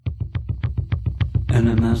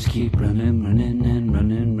and the mouse keep running, running and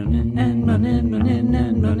running, running and running, running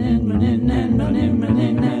and running, running and running,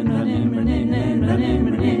 running and running, running and running,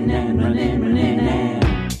 running and running, running and.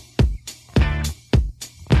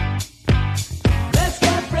 Let's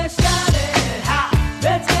get fresh started, ha!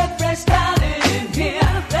 Let's get fresh started in here.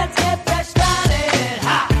 Let's get fresh started,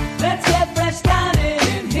 ha! Let's get fresh started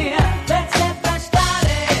in here. Let's get fresh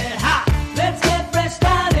started, ha! Let's get fresh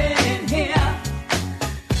started in here.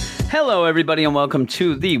 Hello, everybody, and welcome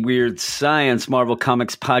to the Weird Science Marvel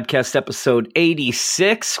Comics Podcast, episode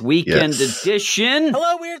 86, weekend edition.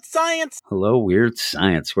 Hello, Weird Science. Hello, Weird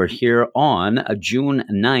Science. We're here on June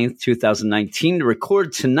 9th, 2019 to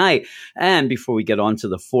record tonight. And before we get on to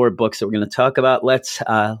the four books that we're going to talk about, let's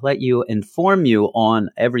inform you on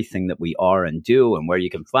everything that we are and do and where you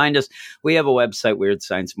can find us. We have a website,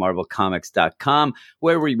 WeirdScienceMarvelComics.com,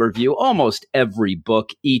 where we review almost every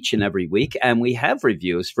book each and every week. And we have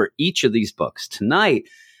reviews for each of these books. Tonight,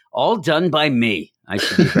 all done by me. I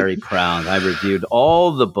should be very proud. I reviewed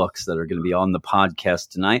all the books that are going to be on the podcast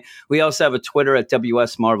tonight. We also have a Twitter at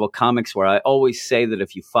WS Marvel Comics, where I always say that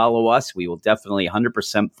if you follow us, we will definitely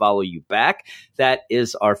 100% follow you back. That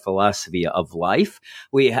is our philosophy of life.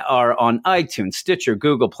 We are on iTunes, Stitcher,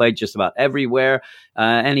 Google Play, just about everywhere.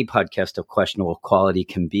 Any podcast of questionable quality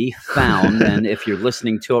can be found. And if you're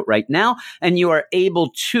listening to it right now and you are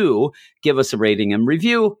able to give us a rating and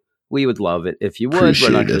review, we would love it if you would.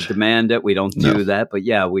 Appreciate We're not going it. to demand it. We don't do that. But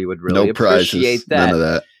yeah, we would really No prizes, appreciate that. none of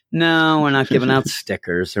that. No, we're not giving out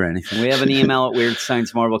stickers or anything. We have an email at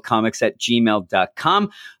WeirdScienceMarvelComics@gmail.com.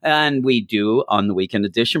 And we do, on the weekend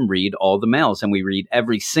edition, read all the mails. And we read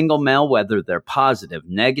every single mail, whether they're positive,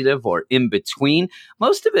 negative, or in between.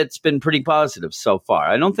 Most of it's been pretty positive so far.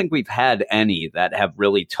 I don't think we've had any that have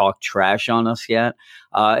really talked trash on us yet.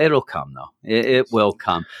 It'll come, though. It will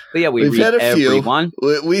come. But yeah, we've read had a everyone.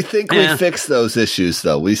 few. We think we fixed those issues,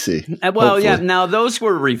 though. We see. Well, Hopefully. yeah. Now, those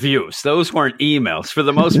were reviews. Those weren't emails. For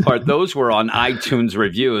the most part, those were on iTunes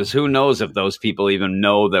reviews. Who knows if those people even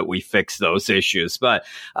know that we fixed those issues. But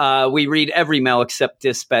we read every mail except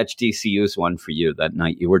Dispatch DCU's one for you that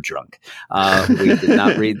night you were drunk. We did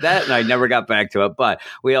not read that, and I never got back to it. But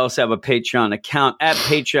we also have a Patreon account at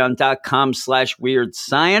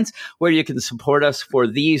patreon.com/weirdscience, where you can support us for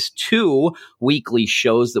these two weekly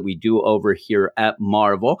shows that we do over here at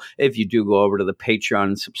Marvel. If you do go over to the Patreon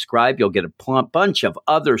and subscribe, you'll get a bunch of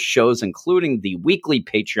other shows, including the weekly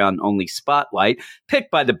Patreon-only Spotlight, picked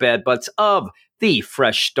by the bad butts of the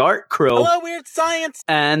Fresh Start crew. Hello, Weird Science.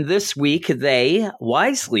 And this week, they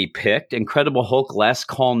wisely picked Incredible Hulk Last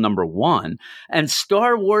Call #1 and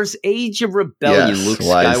Star Wars Age of Rebellion, Yes, Luke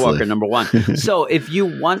wisely. Skywalker #1. So if you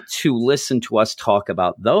want to listen to us talk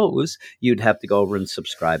about those, you'd have to go over and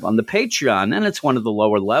subscribe on the Patreon, and it's one of the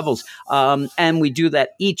lower levels. And we do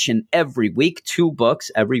that each and every week. 2 books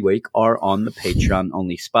every week are on the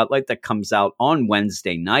Patreon-only Spotlight that comes out on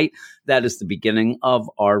Wednesday night. That is the beginning of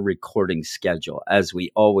our recording schedule, as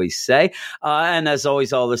we always say. And as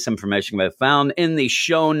always, all this information can be found in the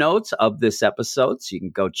show notes of this episode, so you can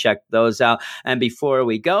go check those out. And before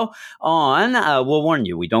we go on, we'll warn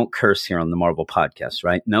you, we don't curse here on the Marvel Podcast,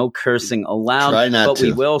 right? No cursing allowed. Try not but to.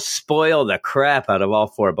 we will spoil the crap out of all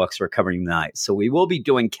 4 books we're covering tonight. So we will be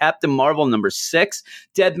doing Captain Marvel #6,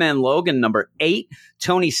 Deadman Logan #8,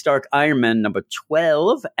 Tony Stark Iron Man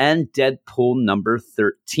 #12, and Deadpool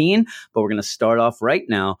 #13. But we're going to start off right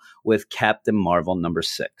now with Captain Marvel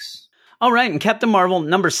 #6. All right, and Captain Marvel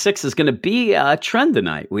 #6 is going to be a trend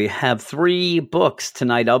tonight. We have 3 books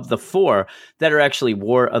tonight of the 4 that are actually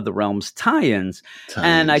War of the Realms tie-ins.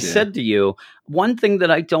 And I said to you, one thing that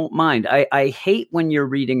I don't mind, I hate when you're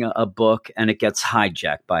reading a book and it gets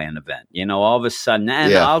hijacked by an event. You know, all of a sudden,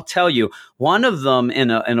 and I'll tell you, one of them in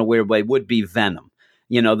a weird way would be Venom.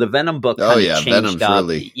 You know, the Venom book kind of changed Venom's up.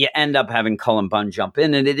 really You end up having Cullen Bunn jump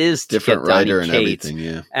in, and it is to different get Donny writer and Cates everything.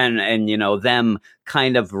 Yeah, and you know, them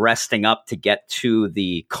kind of resting up to get to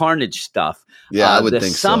the Carnage stuff. I would this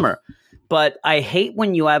think summer. so. But I hate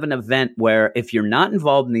when you have an event where if you're not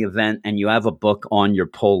involved in the event and you have a book on your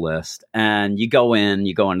pull list and you go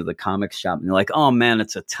into the comic shop and you're like, oh man,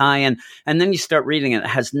 it's a tie-in. And then you start reading it. It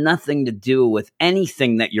has nothing to do with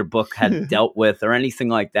anything that your book had dealt with or anything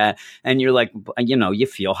like that. And you're like, you know, you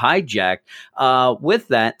feel hijacked. With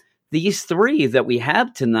that, these 3 that we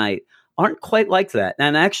have tonight aren't quite like that.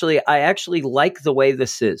 And I actually like the way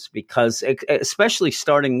this is, because especially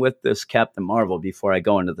starting with this Captain Marvel, before I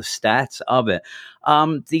go into the stats of it,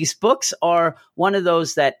 these books are one of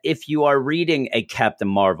those that if you are reading a Captain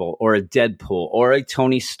Marvel or a Deadpool or a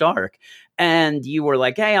Tony Stark, and you were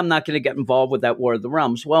like, hey, I'm not going to get involved with that War of the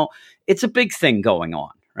Realms. Well, it's a big thing going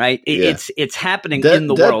on. right? Yeah. It's happening in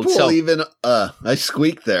the world. Deadpool So even I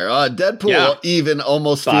squeaked there. Deadpool even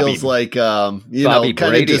almost Bobby- feels like Bobby kind of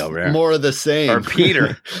Brady just over there. more of the same. Or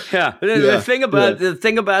Peter. Yeah. The thing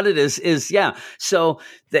about it is so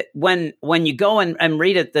that when you go and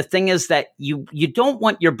read it, the thing is that you don't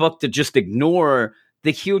want your book to just ignore the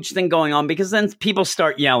huge thing going on, because then people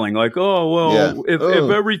start yelling like, oh, well, if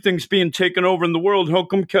everything's being taken over in the world, how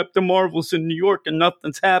come Captain Marvel's in New York and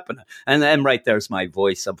nothing's happening? And then right there's my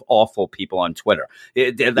voice of awful people on Twitter.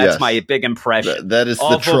 That's my big impression. That is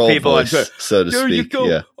awful the troll people voice, on Twitter. so to There speak. you go.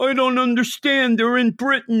 Yeah. I don't understand. They're in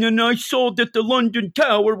Britain, and I saw that the London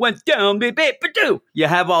Tower went down. You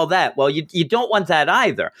have all that. Well, you don't want that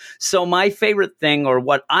either. So my favorite thing, or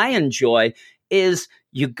what I enjoy, is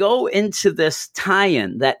you go into this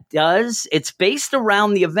tie-in it's based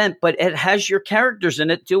around the event, but it has your characters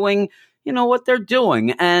in it doing, what they're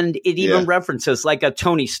doing. And it even references like a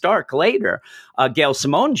Tony Stark later. Gail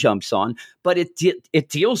Simone jumps on, but it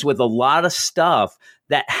deals with a lot of stuff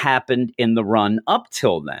that happened in the run up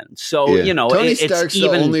till then. So, Tony Stark's the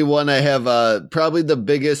only one I have. Probably the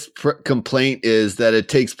biggest complaint is that it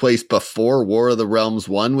takes place before War of the Realms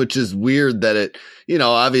 1, which is weird that it,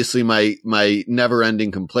 obviously my never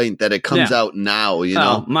ending complaint that it comes out now,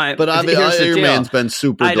 but obviously Iron Man's been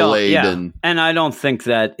super delayed. And I don't think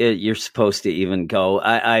that you're supposed to even go.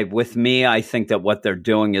 With me, I think that what they're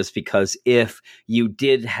doing is because if you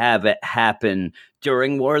did have it happen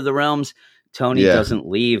during War of the Realms, Tony doesn't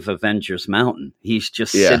leave Avengers Mountain. He's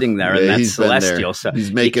just sitting there, and that's Celestial. So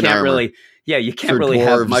he's making you can't armor. You can't really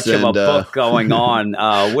have much of a book going on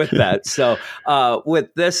with that. So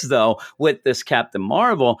with this Captain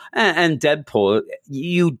Marvel and Deadpool,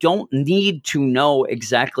 you don't need to know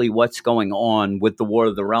exactly what's going on with the War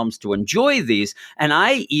of the Realms to enjoy these. And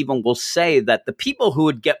I even will say that the people who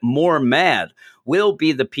would get more mad will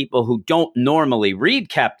be the people who don't normally read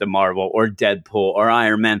Captain Marvel or Deadpool or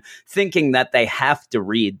Iron Man, thinking that they have to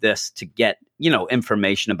read this to get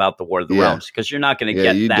information about the War of the Realms, because you're not going to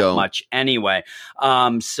get that much anyway.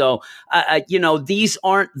 So these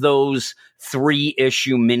aren't those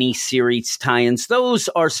 3-issue mini-series tie-ins. Those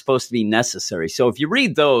are supposed to be necessary. So if you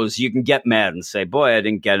read those, you can get mad and say, boy, I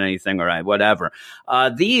didn't get anything, or whatever.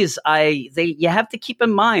 You have to keep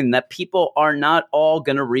in mind that people are not all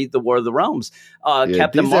going to read the War of the Realms.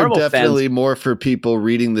 Captain Marvel are definitely fans, more for people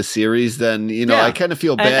reading the series than, I kind of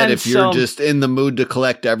feel bad if you're just in the mood to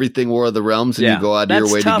collect everything War of the Realms and you go out of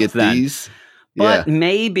your way to get these. But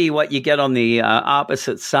maybe what you get on the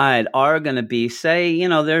opposite side are going to be, say,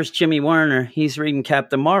 there's Jimmy Warner. He's reading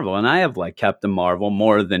Captain Marvel, and I have liked Captain Marvel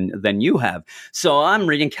more than you have. So I'm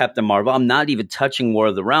reading Captain Marvel. I'm not even touching War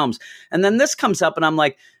of the Realms. And then this comes up, and I'm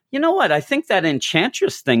like, you know what? I think that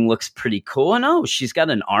Enchantress thing looks pretty cool. And she's got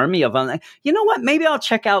an army of them. You know what? Maybe I'll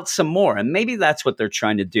check out some more. And maybe that's what they're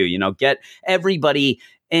trying to do, get everybody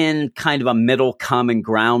in kind of a middle common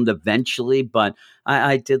ground eventually. But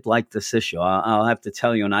I did like this issue. I'll have to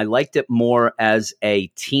tell you. And I liked it more as a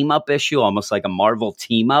team up issue, almost like a Marvel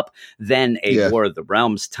team up, than a War of the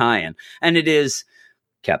Realms tie-in. And it is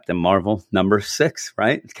Captain Marvel number 6,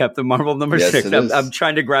 right? Captain Marvel number 6. I'm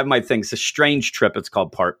trying to grab my things. A Strange Trip, it's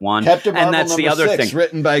called part 1. Captain Marvel and that's number the other 6, thing.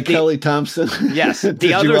 Written by Kelly Thompson. Yes.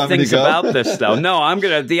 The other things about this, though. No,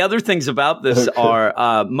 the other things about this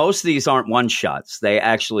are most of these aren't one shots. They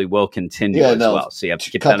actually will continue as well. So you have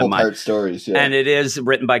to keep that in mind. Part stories, And it is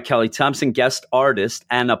written by Kelly Thompson, guest artist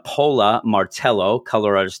Anna Paula Martello,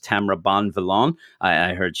 color artist Tamara Bonvillain.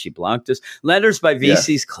 I heard she blocked us. Letters by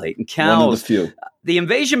VC's Clayton Cowles. One of the few. The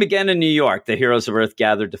invasion began in New York. The heroes of Earth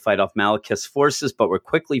gathered to fight off Malekith's forces, but were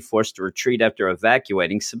quickly forced to retreat after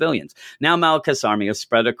evacuating civilians. Now Malekith's army has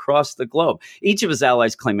spread across the globe, each of his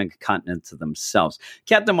allies claiming a continent to themselves.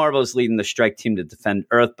 Captain Marvel is leading the strike team to defend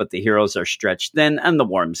Earth, but the heroes are stretched thin, and the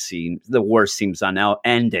war seems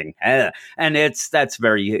unending. And that's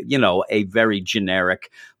very, a very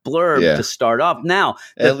generic blurb to start off. Now,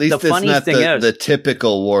 at least the funny thing is the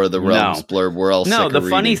typical War of the Realms blurb. We're all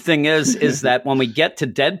funny thing is that when we get to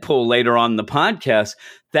Deadpool later on in the podcast,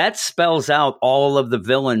 that spells out all of the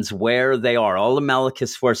villains, where they are, all the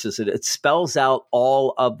Malekith's forces. It spells out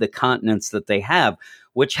all of the continents that they have,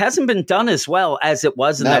 which hasn't been done as well as it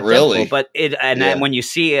was in that Deadpool. But then when you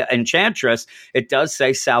see Enchantress, it does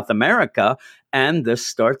say South America. And this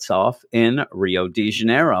starts off in Rio de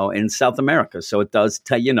Janeiro in South America. So it does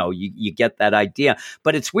tell, you get that idea.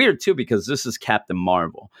 But it's weird, too, because this is Captain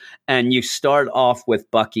Marvel. And you start off with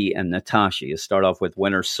Bucky and Natasha. You start off with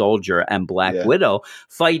Winter Soldier and Black Widow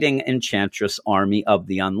fighting Enchantress Army of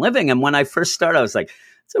the Unliving. And when I first started, I was like,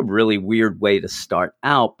 it's a really weird way to start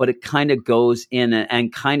out, but it kind of goes in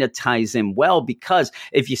and kind of ties in well, because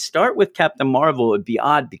if you start with Captain Marvel, it would be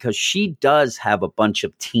odd because she does have a bunch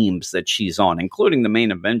of teams that she's on, including the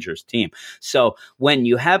main Avengers team. So when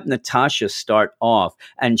you have Natasha start off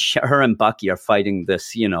and her and Bucky are fighting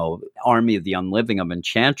this, army of the unliving of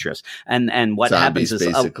Enchantress, and what zombies, happens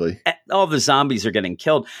is basically all the zombies are getting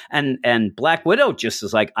killed, and Black Widow just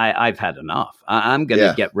is like, I've had enough. I'm going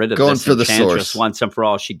to get rid of this for the Enchantress source once and for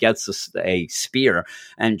all. She gets a spear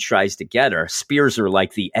and tries to get her. Spears are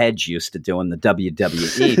like the Edge used to do in the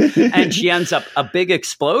WWE. And she ends up, a big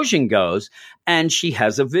explosion goes, and she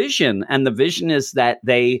has a vision. And the vision is that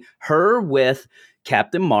her with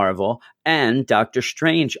Captain Marvel and Doctor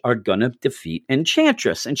Strange are going to defeat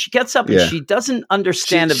Enchantress. And she gets up and she doesn't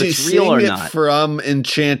understand if it's real or not. She's from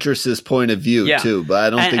Enchantress's point of view, too, but I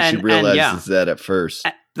don't think she realizes that at first.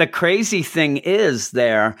 The crazy thing is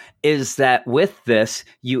that with this,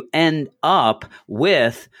 you end up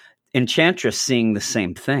with Enchantress seeing the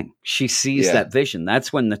same thing. She sees that vision.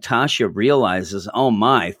 That's when Natasha realizes, oh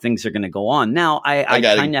my, things are going to go on. Now, I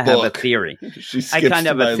kind of have a theory. I kind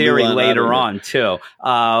of have a theory later on, too.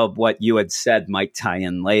 What you had said might tie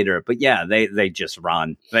in later. But yeah, they just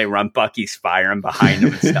run. They run. Bucky's firing behind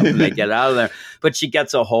them and stuff, and they get out of there. But she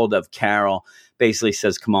gets a hold of Carol, basically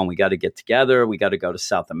says, come on, we got to get together. We got to go to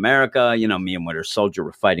South America. Me and Winter Soldier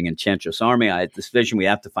were fighting Enchantress army. I had this vision. We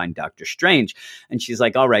have to find Doctor Strange. And she's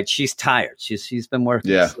like, all right, she's tired. She's been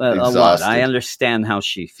working a lot. I understand how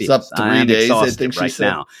she feels. It's up 3 days, I think she said.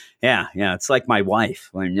 Now. Yeah. It's like my wife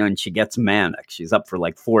when she gets manic. She's up for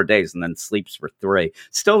like 4 days and then sleeps for 3.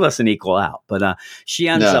 Still doesn't equal out. But she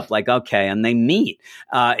ends up like, okay. And they meet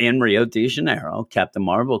in Rio de Janeiro. Captain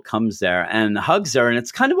Marvel comes there and hugs her. And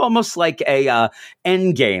it's kind of almost like a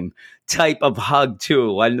Endgame type of hug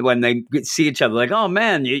too, when they see each other, like, oh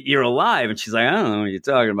man, you're alive, and she's like, I don't know what you're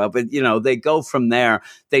talking about, but they go from there.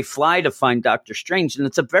 They fly to find Doctor Strange, and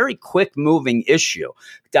it's a very quick moving issue.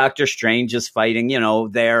 Doctor Strange is fighting,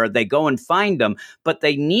 there. They go and find him, but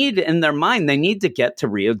they need, in their mind, they need to get to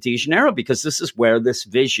Rio de Janeiro because this is where this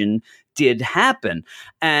vision did happen.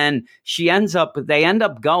 And they end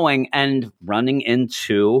up going and running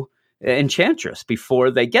into Enchantress before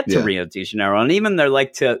they get to Rio de Janeiro. And even they're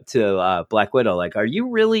like to Black Widow, like, are you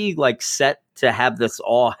really like set to have this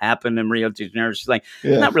all happen in Rio de Janeiro? She's like,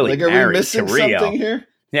 not really like, married to Rio. Something here?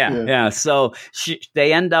 Yeah. So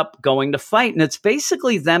they end up going to fight, and it's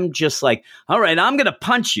basically them just like, all right, I'm going to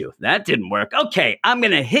punch you. That didn't work. Okay, I'm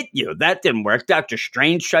going to hit you. That didn't work. Doctor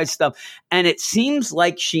Strange tries stuff. And it seems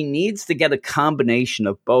like she needs to get a combination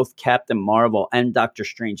of both Captain Marvel and Doctor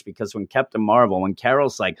Strange, because when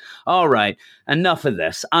Carol's like, all right, enough of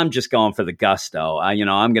this. I'm just going for the gusto.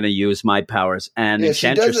 I'm going to use my powers. And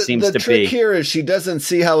Enchantress seems to be. The trick here is she doesn't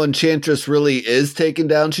see how Enchantress really is taken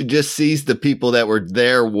down. She just sees the people that were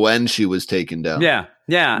there when she was taken down. Yeah.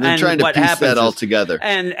 And trying to piece that all together.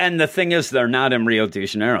 And the thing is, they're not in Rio de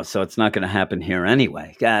Janeiro, so it's not going to happen here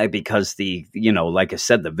anyway. Because like I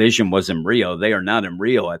said, the vision was in Rio. They are not in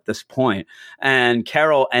Rio at this point. And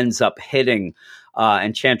Carol ends up hitting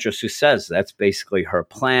Enchantress, who says that's basically her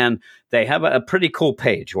plan. They have a pretty cool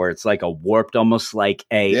page where it's like a warped, almost like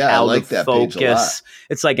out of focus.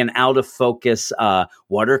 It's like an out of focus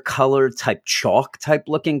watercolor type chalk type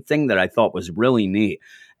looking thing that I thought was really neat.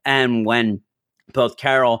 And when both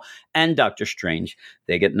Carol and Doctor Strange,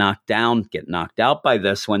 they get knocked out by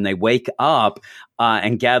this, when they wake up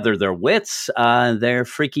and gather their wits, they're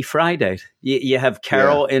Freaky Friday. You have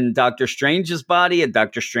Carol in Doctor Strange's body and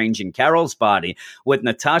Doctor Strange in Carol's body, with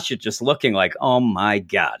Natasha just looking like, oh my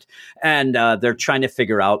God. And they're trying to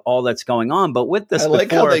figure out all that's going on. But with this, I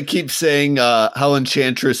like how they keep saying how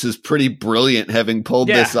Enchantress is pretty brilliant, having pulled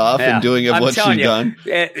this off and doing what she's done.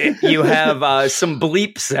 You have some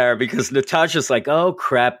bleeps there, because Natasha's like, oh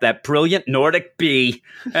crap, that brilliant Nordic bee.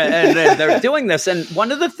 And they're doing this. And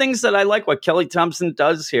one of the things that I like what Kelly Thompson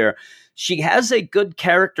does here, she has a good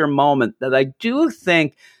character moment that I do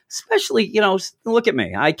think, especially, look at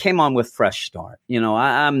me. I came on with fresh start.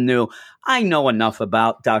 I'm new. I know enough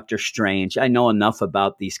about Doctor Strange. I know enough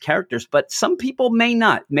about these characters, but some people may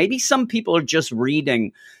not. Maybe some people are just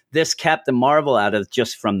reading this Captain Marvel out of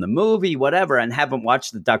just from the movie, whatever, and haven't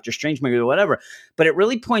watched the Doctor Strange movie or whatever. But it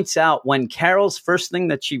really points out when Carol's first thing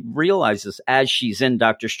that she realizes as she's in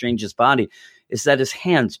Doctor Strange's body is that his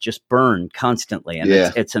hands just burn constantly. And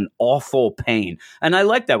it's an awful pain. And I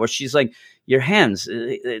like that, where she's like, your hands,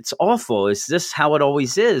 it's awful. Is this how it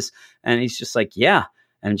always is? And he's just like, yeah.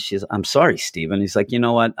 And I'm sorry, Steven. He's like, you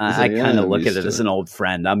know what? I kind of look at it as an old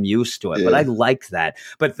friend. I'm used to it, but I like that.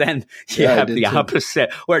 But then you have the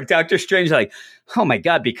opposite where Doctor Strange is like, oh my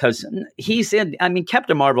God, because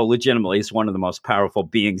Captain Marvel legitimately is one of the most powerful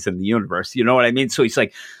beings in the universe. You know what I mean? So he's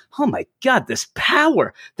like, oh my God, this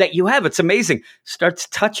power that you have, it's amazing. Starts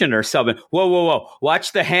touching herself and whoa,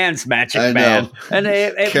 watch the hands, Magic Man. And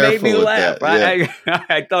it made me laugh.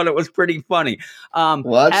 I thought it was pretty funny.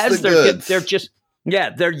 Watch the goods.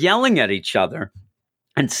 They're yelling at each other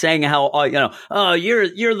and saying how,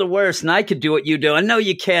 you're the worst and I could do what you do. And no,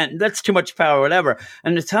 you can't. That's too much power, whatever.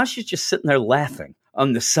 And Natasha's just sitting there laughing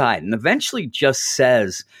on the side and eventually just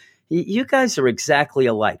says, you guys are exactly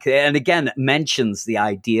alike. And again, mentions the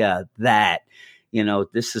idea that,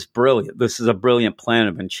 this is brilliant. This is a brilliant plan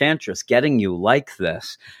of Enchantress getting you like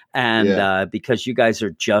this. And because you guys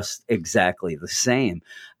are just exactly the same.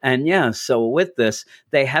 And so with this,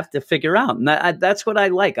 they have to figure out. And that's what I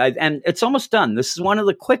like. And it's almost done. This is one of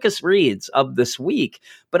the quickest reads of this week,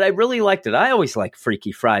 but I really liked it. I always like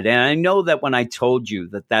Freaky Friday. And I know that when I told you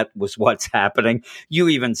that was what's happening, you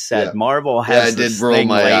even said Marvel has this thing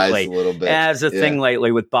lately. Has a thing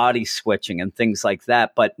lately with body switching and things like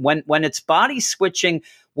that. But when it's body switching,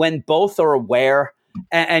 when both are aware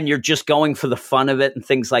and you're just going for the fun of it and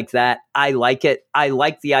things like that, I like it. I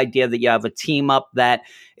like the idea that you have a team up that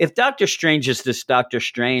if Doctor Strange is just Doctor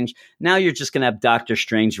Strange, now you're just going to have Doctor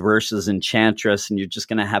Strange versus Enchantress, and you're just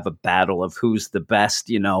going to have a battle of who's the best,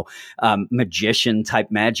 magician type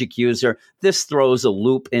magic user. This throws a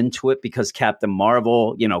loop into it because Captain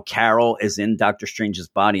Marvel, Carol is in Doctor Strange's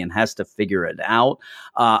body and has to figure it out.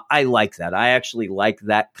 I like that. I actually like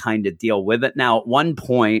that kind of deal with it. Now, at one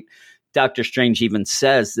point, Doctor Strange even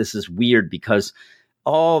says this is weird because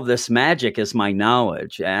all this magic is my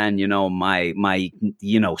knowledge and, my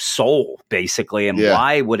soul basically. And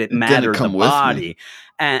why would it matter the body?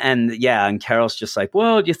 And Carol's just like,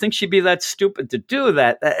 well, do you think she'd be that stupid to do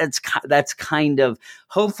that? That's kind of,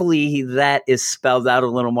 hopefully that is spelled out a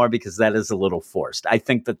little more because that is a little forced. I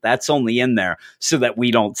think that's only in there so that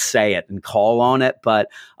we don't say it and call on it. But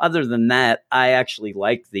other than that, I actually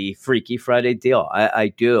like the Freaky Friday deal. I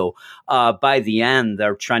do. By the end,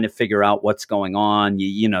 they're trying to figure out what's going on.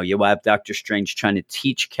 You have Doctor Strange trying to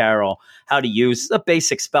teach Carol how to use a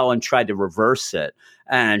basic spell and try to reverse it.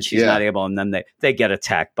 And she's not able, and then they get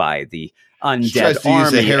attacked by the undead she tries to army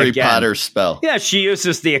use a Harry again. Potter spell. Yeah, she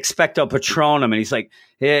uses the Expecto Patronum, and he's like,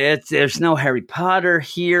 there's no Harry Potter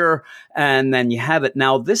here. And then you have it.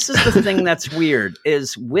 Now, this is the thing that's weird,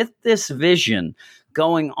 is with this vision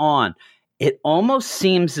going on, it almost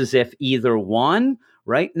seems as if either one,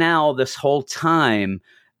 right now, this whole time,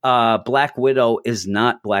 Black Widow is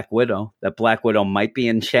not Black Widow. That Black Widow might be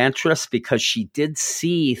Enchantress because she did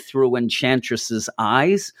see through Enchantress's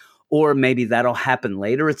eyes, or maybe that'll happen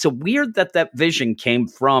later. It's a weird that vision came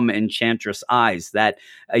from Enchantress' eyes that,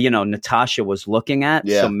 Natasha was looking at.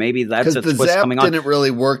 Yeah. So maybe that's a twist coming on. Didn't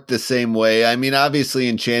really work the same way. I mean, obviously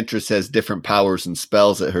Enchantress has different powers and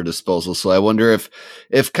spells at her disposal. So I wonder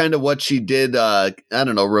if kind of what she did,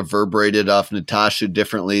 reverberated off Natasha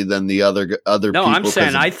differently than the other people. No, I'm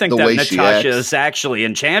saying I think that Natasha is actually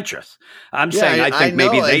Enchantress. I'm saying I think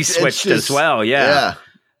maybe they switched as well. Yeah.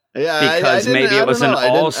 Yeah, because maybe it was an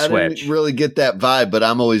all switch. I didn't really get that vibe, but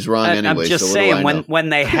I'm always wrong anyway. I'm just saying, when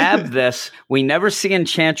they have this, we never see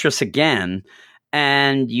Enchantress again,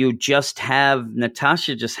 and you just have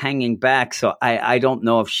Natasha just hanging back. So I don't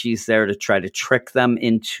know if she's there to try to trick them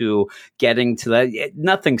into getting to that.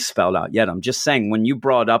 Nothing's spelled out yet. I'm just saying, when you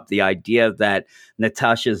brought up the idea that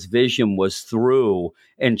Natasha's vision was through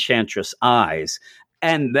Enchantress' eyes,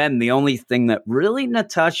 and then the only thing that really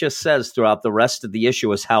Natasha says throughout the rest of the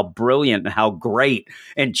issue is how brilliant and how great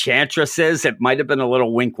Enchantress is. It might have been a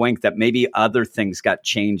little wink, wink that maybe other things got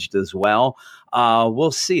changed as well.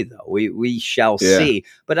 We'll see, though. We shall see.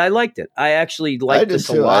 But I liked it. I actually liked this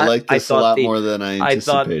a lot. I liked this a lot more than I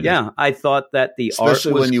anticipated. I thought that the art was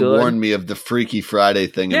good. Especially when you warned me of the Freaky Friday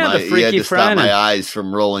thing. Yeah, the Freaky you had to Friday. Stop my eyes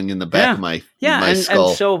from rolling in the back of my skull.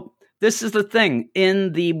 And so this is the thing.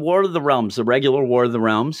 In the War of the Realms, the regular War of the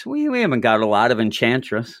Realms, we haven't got a lot of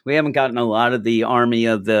Enchantress. We haven't gotten a lot of the army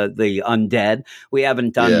of the undead. We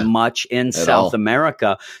haven't done much in South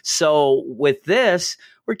America. So with this,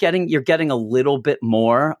 you're getting a little bit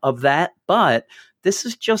more of that, but this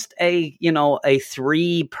is just a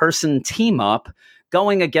 3-person team up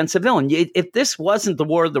going against a villain. If this wasn't the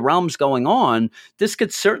War of the Realms going on, this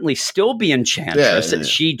could certainly still be Enchantress.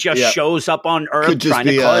 She just shows up on Earth trying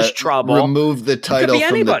to cause trouble. Remove the title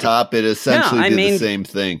from the top. It essentially did the same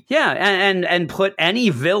thing. Yeah, and put any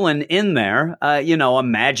villain in there, a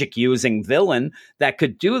magic-using villain that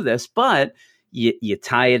could do this. But you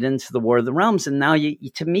tie it into the War of the Realms, and now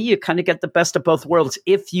to me, you kind of get the best of both worlds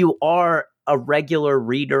if you are a regular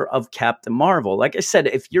reader of Captain Marvel. Like I said,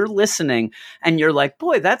 if you're listening and you're like,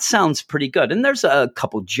 boy, that sounds pretty good, and there's a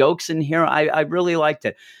couple jokes in here, I really liked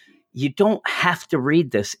it. You don't have to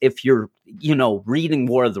read this if you're, reading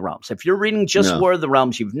War of the Realms. If you're reading just War of the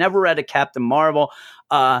Realms, you've never read a Captain Marvel,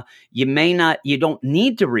 you don't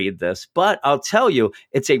need to read this, but I'll tell you,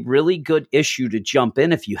 it's a really good issue to jump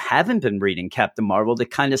in if you haven't been reading Captain Marvel, to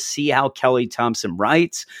kind of see how Kelly Thompson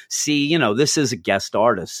writes, see, this is a guest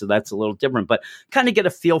artist, so that's a little different, but kind of get a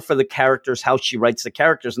feel for the characters, how she writes the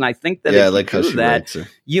characters. And I think that if you do that,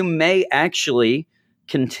 you may actually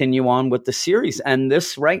continue on with the series. And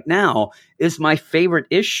this right now is my favorite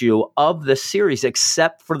issue of the series,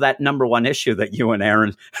 except for that number one issue that you and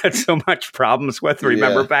Aaron had so much problems with,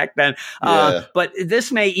 remember back then. But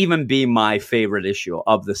this may even be my favorite issue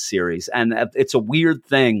of the series. And it's a weird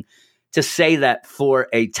thing to say that for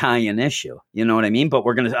a tie-in issue. You know what I mean? But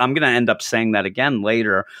I'm going to end up saying that again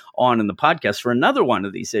later on in the podcast for another one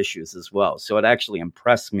of these issues as well. So it actually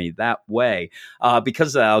impressed me that way.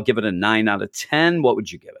 Because I'll give it a 9 out of 10. What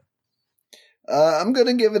would you give it? I'm going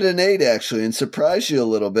to give it an 8, actually, and surprise you a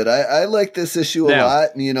little bit. I like this issue a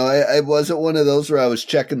lot. And, I wasn't one of those where I was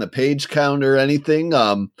checking the page count or anything.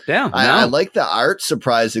 I like the art,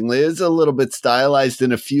 surprisingly. It's a little bit stylized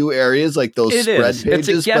in a few areas, like those spread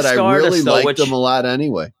pages, but I really like them a lot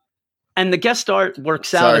anyway. And the guest art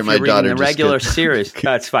works out if you're reading the regular series.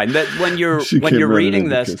 That's fine. That when you're reading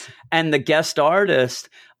this, and the guest artist,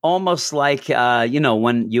 almost like,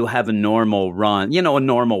 when you have a normal run, a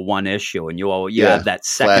normal one issue, and you have that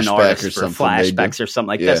second artist for flashbacks or something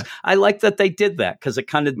like this. I like that they did that because it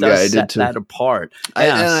kind of does set that apart. I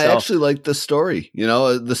actually like the story,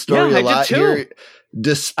 the story a lot here.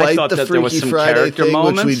 Despite the Freaky Friday thing,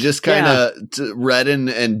 which we just kind of read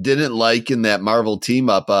and didn't like in that Marvel team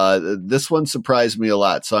up, this one surprised me a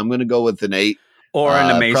lot. So I'm going to go with an 8. Or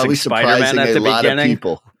an Amazing Spider-Man at the beginning.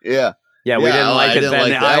 Yeah, we didn't like it. I didn't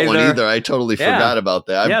like that one either. I totally forgot about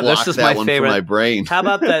that. I blocked that one from my brain. How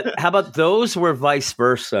about that? How about those were vice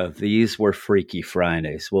versa? These were Freaky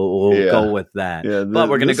Fridays. We'll go with that. Yeah, but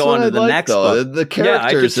we're going to go on to the next book. The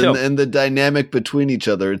characters and the dynamic between each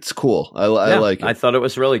other, it's cool. I like it. I thought it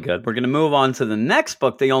was really good. We're going to move on to the next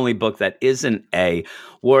book, the only book that isn't a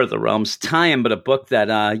War of the Realms tie-in, but a book that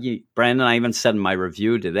Brandon, I even said in my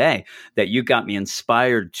review today that you got me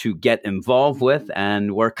inspired to get involved with,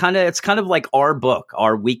 and it's kind of like our book,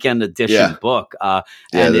 our weekend edition book,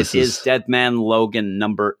 and it is Deadman Logan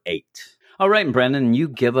number 8. All right, and Brandon, you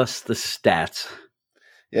give us the stats.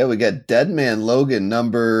 Yeah, we got Deadman Logan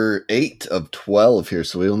number 8 of 12 here,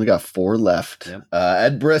 so we only got 4 left. Yep.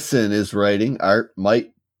 Ed Brisson is writing, art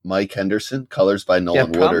Mike Henderson, colors by Nolan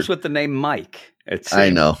Woodard. Problems with the name Mike. I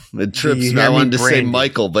know. It trips me. I wanted to say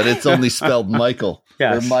Michael, but it's only spelled Michael.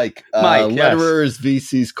 Or Mike. Letterer is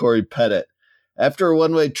VC's Corey Pettit. After a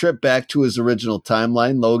one-way trip back to his original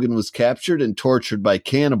timeline, Logan was captured and tortured by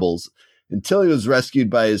cannibals until he was rescued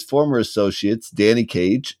by his former associates, Danny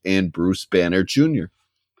Cage and Bruce Banner Jr.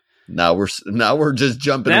 Now we're just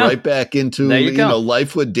jumping right back into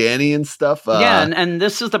life with Danny and stuff. And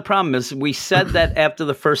this is the problem is we said that after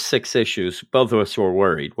the first 6 issues, both of us were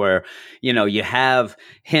worried where, you have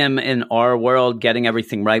him in our world getting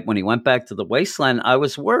everything right when he went back to the wasteland. I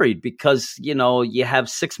was worried because, you have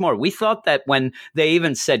 6 more. We thought that when they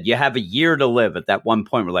even said you have a year to live at that one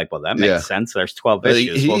point, we're like, well, that makes sense. There's 12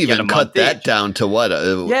 issues. He even cut that down to what?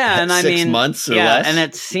 6 months or less? And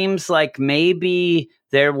it seems like maybe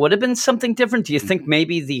there would have been something different. Do you think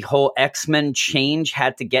maybe the whole X-Men change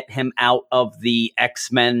had to get him out of the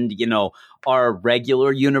X-Men, our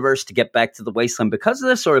regular universe to get back to the wasteland because of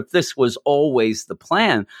this? Or if this was always the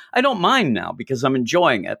plan, I don't mind now because I'm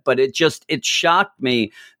enjoying it. But it shocked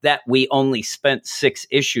me that we only spent 6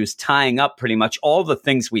 issues tying up pretty much all the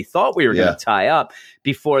things we thought we were going to tie up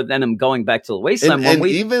before then him going back to the wasteland. And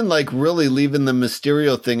even like really leaving the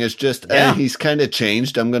Mysterio thing is just, he's kind of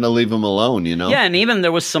changed. I'm going to leave him alone, Yeah, and even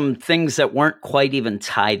there was some things that weren't quite even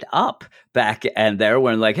tied up back and there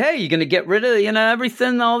were like, hey, you're going to get rid of,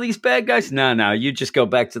 everything, all these bad guys? No, you just go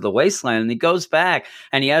back to the wasteland. And he goes back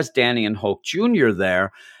and he has Danny and Hulk Jr.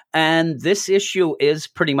 there. And this issue is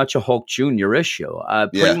pretty much a Hulk Jr. issue,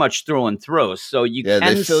 pretty much through and through. So you can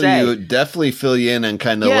definitely fill you in on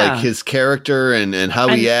kind of like his character and how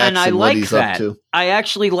he acts and what he's up to. I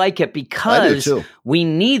actually like it because we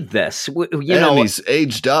need this. And he's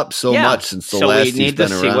aged up so much since the last he's been around.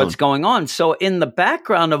 So we need to see what's going on. So in the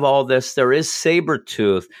background of all this, there is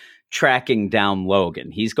Sabretooth tracking down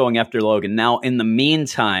Logan. He's going after Logan. Now, in the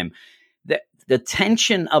meantime, the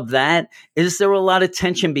tension of that, is there a lot of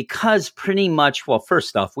tension? Because pretty much, well,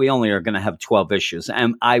 first off, we only are going to have 12 issues.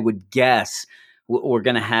 And I would guess we're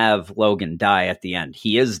going to have Logan die at the end.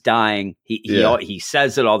 He is dying. He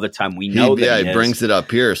says it all the time. We know that he brings it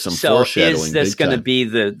up here. Some foreshadowing. Is this going to be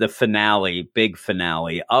the finale, big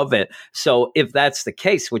finale of it? So if that's the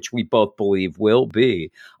case, which we both believe will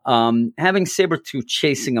be, having Sabretooth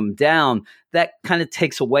chasing him down, that kind of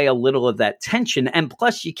takes away a little of that tension. And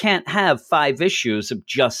plus, you can't have 5 issues of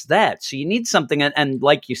just that. So you need something. And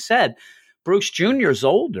like you said, Bruce Jr. is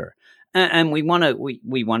older. And we want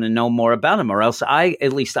to know more about him, or else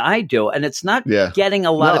at least I do. And it's not getting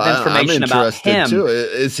a lot of information about him. Too.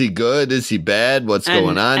 Is he good? Is he bad? What's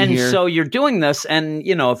going on here? And so you're doing this, and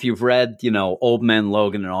if you've read Old Man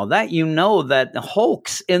Logan and all that, that the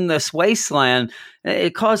Hulk's in this wasteland.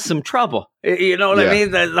 It caused some trouble. You know what I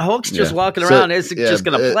mean? The Hulk's just walking around isn't just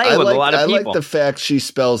going to play with a lot of people. I like the fact she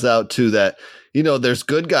spells out too that there's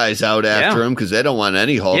good guys out after him because they don't want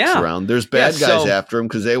any Hulks around. There's bad guys after him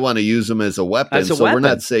because they want to use him as a weapon. We're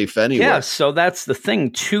not safe anywhere. Yeah, so that's the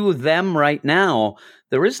thing. To them right now,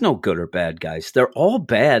 there is no good or bad guys. They're all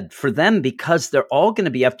bad for them because they're all going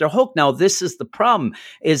to be after Hulk. Now, this is the problem,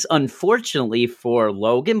 is unfortunately for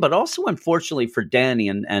Logan, but also unfortunately for Danny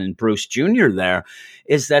and Bruce Jr. there,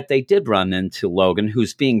 is that they did run into Logan,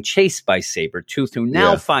 who's being chased by Sabretooth, who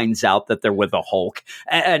now finds out that they're with a Hulk,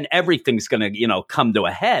 and everything's going to, come to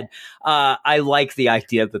a head. I like the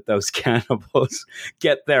idea that those cannibals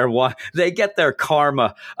get their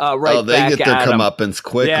karma right back they get their at them. comeuppance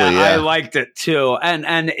quickly. Yeah, I liked it too.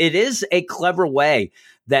 And it is a clever way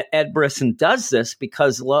that Ed Brisson does this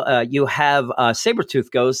because you have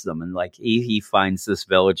Sabretooth goes to them and he finds this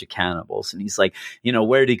village of cannibals and he's like,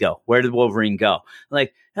 where'd he go? Where did Wolverine go?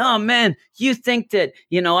 Like, oh man, you think that,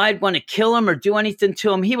 I'd want to kill him or do anything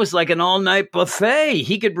to him? He was like an all-night buffet.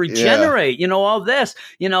 He could regenerate, all this,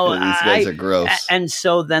 these guys are gross. And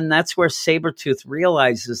so then that's where Sabretooth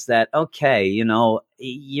realizes that, okay,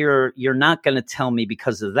 you're not going to tell me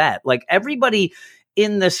because of that. Like everybody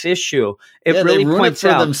in this issue, it really points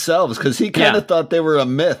out themselves because he kind of thought they were a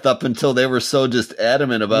myth up until they were so just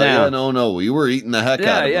adamant about no, we were eating the heck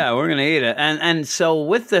out of them. Yeah, we're gonna eat it. And so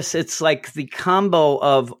with this, it's like the combo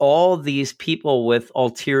of all these people with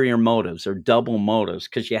ulterior motives or double motives,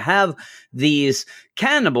 because you have these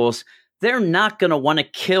cannibals, they're not gonna want to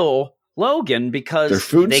kill Logan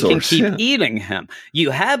because they can keep eating him.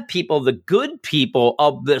 You have people, the good people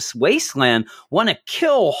of this wasteland, want to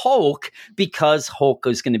kill Hulk because Hulk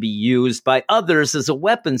is going to be used by others as a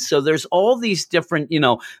weapon. So there's all these different,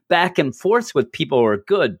 back and forth with people who are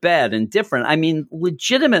good, bad, and different. I mean,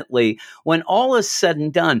 legitimately, when all is said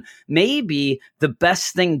and done, maybe the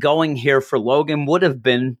best thing going here for Logan would have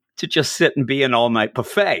been to just sit and be an all-night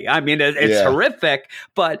buffet. I mean, it's horrific,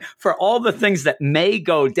 but for all the things that may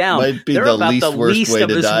go down, they're about the least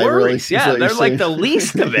of his worries. Really, they're like the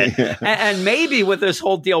least of it. And maybe with this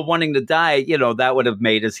whole deal wanting to die, that would have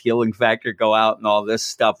made his healing factor go out and all this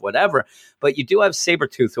stuff, whatever. But you do have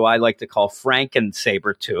Sabretooth, who I like to call Franken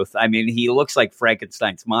Sabretooth. I mean, he looks like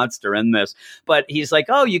Frankenstein's monster in this, but he's like,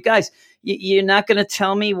 oh, you guys, you're not going to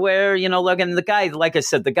tell me where, Logan. And the guy, like I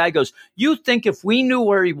said, the guy goes, you think if we knew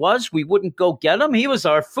where he was, we wouldn't go get him? He was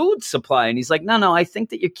our food supply. And he's like, no, I think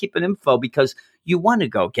that you're keeping info because you want to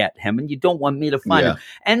go get him and you don't want me to find him.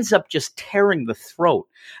 Ends up just tearing the throat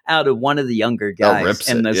out of one of the younger guys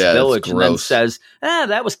in this village and then says,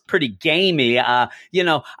 that was pretty gamey. I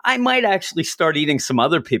might actually start eating some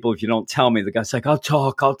other people if you don't tell me. The guy's like, I'll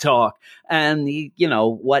talk. And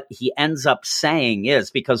what he ends up saying is,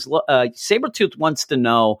 because Sabretooth wants to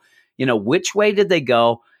know, which way did they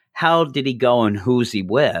go? How did he go and who's he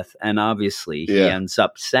with? And obviously he ends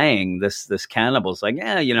up saying this cannibal's like,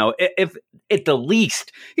 if at the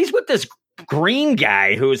least he's with this green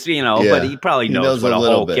guy who's, but he probably knows what a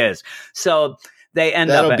Hulk is. So they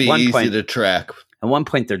end up at one point to track. At one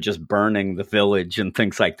point, they're just burning the village and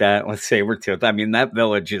things like that with Sabretooth. I mean, that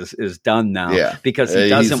village is done now because he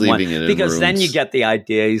doesn't want. Because then you get the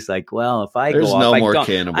idea. He's like, well, if I go off,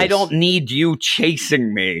 I don't need you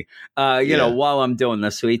chasing me, while I'm doing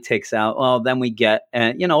this. So he takes out. Well, then we get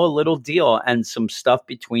a little deal and some stuff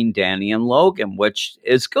between Danny and Logan, which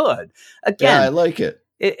is good. Again, I like it.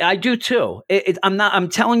 I do too. I'm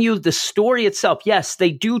telling you the story itself. Yes,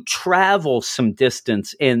 they do travel some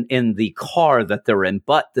distance in the car that they're in,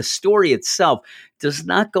 but the story itself does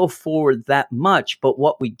not go forward that much. But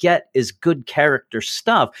what we get is good character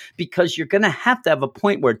stuff, because you're going to have a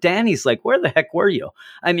point where Danny's like, where the heck were you?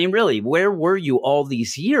 I mean, really, where were you all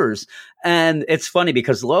these years? And it's funny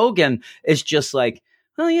because Logan is just like,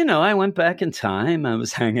 well, I went back in time. I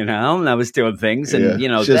was hanging out and I was doing things, and she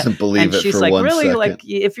doesn't believe it she's for like, 1 really, second. like,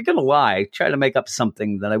 if you're gonna lie, try to make up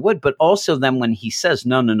something that I would. But also, then when he says,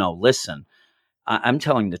 no, listen, I'm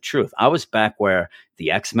telling the truth. I was back where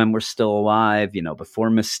the X-Men were still alive, before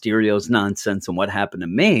Mysterio's nonsense and what happened to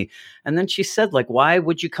me. And then she said, like, why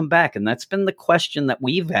would you come back? And that's been the question that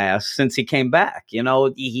we've asked since he came back. He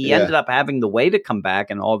ended up having the way to come back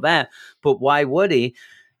and all that, but why would he?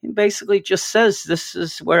 He basically just says, this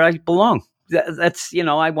is where I belong. That's,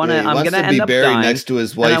 I'm going to end up buried dying, next to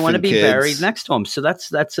his wife, and I want to be kids. Buried next to him. So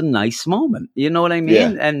that's a nice moment. You know what I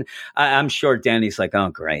mean? Yeah. And I'm sure Danny's like, oh,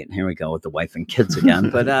 great. Here we go with the wife and kids again.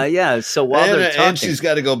 But so while they're talking. And she's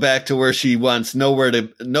got to go back to where she wants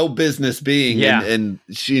no business being. Yeah. And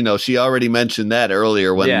she, she already mentioned that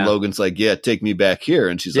earlier when Logan's like, yeah, take me back here.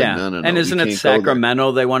 And she's like, no. And isn't it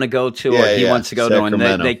Sacramento they want to go to, or he wants to go to,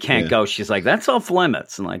 and they can't go. She's like, that's off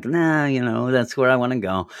limits. And like, nah, that's where I want to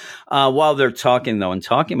go. While they're talking, though, and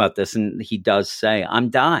talking about this, and he does say, I'm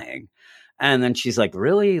dying. And then she's like,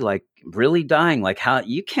 really? Like, really dying? Like, how?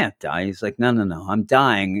 You can't die. He's like, no, I'm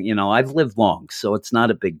dying. I've lived long, so it's not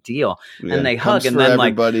a big deal. Yeah, and they hug, and then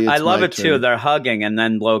like, I love it too. They're hugging, and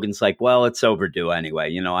then Logan's like, well, it's overdue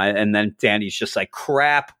anyway. And then Danny's just like,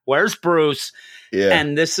 crap, where's Bruce? Yeah.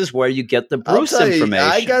 And this is where you get the Bruce information.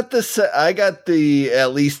 I got the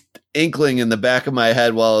at least inkling in the back of my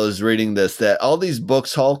head while I was reading this that all these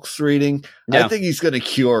books Hulk's reading, I think he's going to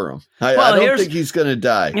cure him. I don't think he's going to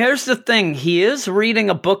die. Here's the thing. He is reading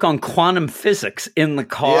a book on quantum physics in the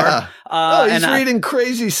car. Yeah. He's reading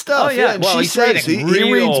crazy stuff. Oh, yeah. And well, she says he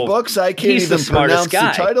reads books I can't even pronounce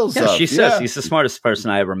the titles of. She says he's the smartest person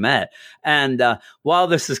I ever met. And while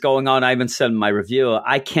this is going on, I even said in my review,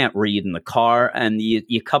 I can't read in the car. And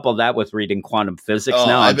you couple that with reading quantum physics.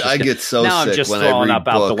 I get so sick I'm just when throwing I read up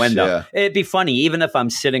out the window. Yeah. It'd be funny. Even if I'm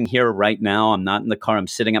sitting here right now, I'm not in the car, I'm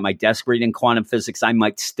sitting at my desk reading quantum physics, I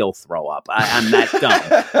might still throw up. I'm that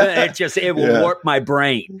dumb. It will warp my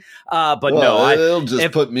brain. But it'll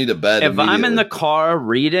just put me to bed. If I'm in the car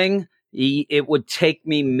reading, it would take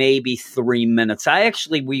me maybe 3 minutes.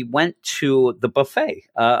 We went to the buffet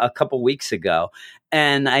a couple weeks ago,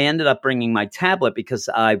 and I ended up bringing my tablet because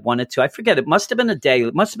I wanted to. I forget. It must have been a day.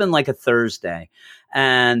 It must have been like a Thursday.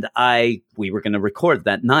 And we were going to record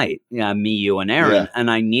that night, me, you, and Aaron. And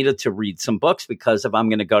I needed to read some books because if I'm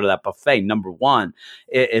going to go to that buffet, number one,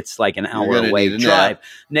 it's like an hour away drive.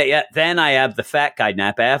 Then I have the fat guy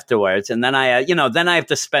nap afterwards, and then I have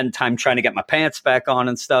to spend time trying to get my pants back on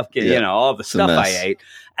and stuff. All the stuff I ate.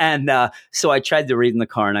 And so I tried to read in the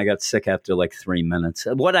car, and I got sick after like 3 minutes.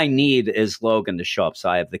 What I need is Logan to show up, so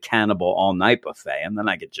I have the Cannibal All Night buffet, and then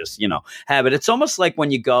I could just have it. It's almost like when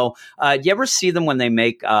you go. You ever see them when they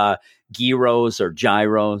make gyros or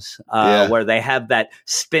gyros, where they have that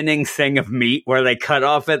spinning thing of meat where they cut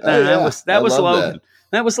off it? That was Logan.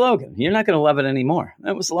 That was Logan. You're not going to love it anymore.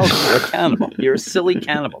 That was Logan. You're a cannibal. You're a silly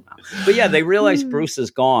cannibal now. But yeah, they realize Bruce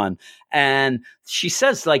is gone. And she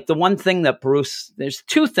says, like, the one thing that there's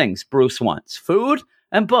two things Bruce wants: food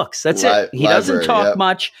and books. That's it. He doesn't talk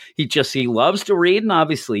much. He loves to read, and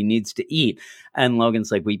obviously needs to eat. And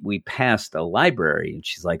Logan's like, we passed a library. And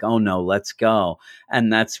she's like, oh no, let's go.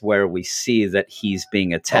 And that's where we see that he's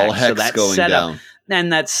being attacked. All heck's going down.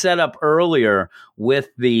 And that's set up earlier with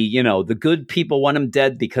the good people want him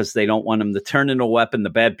dead because they don't want him to turn into a weapon. The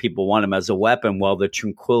bad people want him as a weapon. While the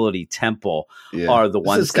Tranquility Temple are the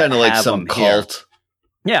ones that kind of like some cult.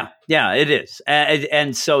 Here. Yeah, it is.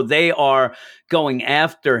 And so they are going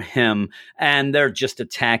after him, and they're just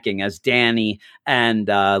attacking as Danny and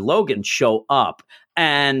Logan show up.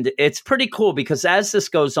 And it's pretty cool because as this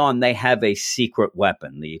goes on, they have a secret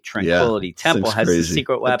weapon. The Tranquility Temple has a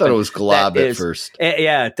secret weapon. I thought it was Glob at first.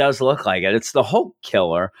 It does look like it. It's the Hulk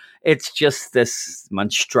killer. It's just this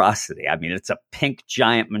monstrosity. I mean, it's a pink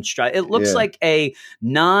giant monstrosity. It looks like a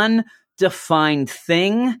non-defined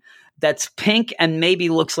thing that's pink and maybe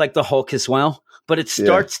looks like the Hulk as well. But it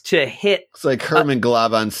starts to hit. It's like Herman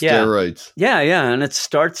Glob on steroids. Yeah. And it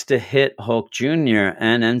starts to hit Hulk Jr.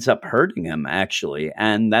 and ends up hurting him, actually.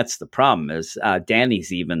 And that's the problem is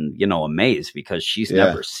Danny's even, amazed because she's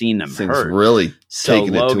never seen him hurt. Really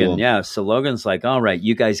taking it to him. Yeah. So Logan's like, all right,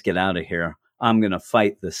 you guys get out of here. I'm going to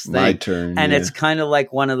fight this thing. My turn. And it's kind of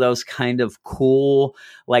like one of those kind of cool,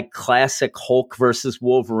 like classic Hulk versus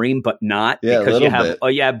Wolverine, but not because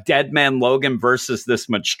you have Deadman Logan versus this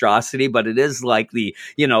monstrosity, but it is like the,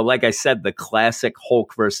 like I said, the classic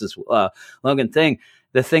Hulk versus Logan thing.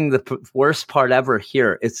 The worst part ever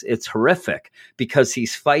here, it's horrific because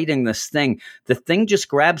he's fighting this thing. The thing just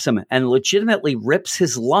grabs him and legitimately rips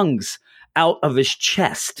his lungs out of his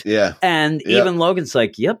chest. Yeah. And even Logan's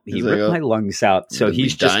like, yep, he ripped my lungs out. So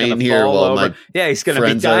he's just going to fall over. Yeah, he's going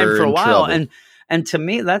to be dying for a while. And to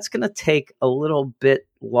me, that's going to take a little bit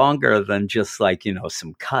longer than just like,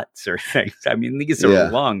 some cuts or things. I mean, these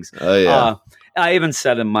are lungs. Oh, yeah. I even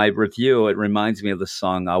said in my review, it reminds me of the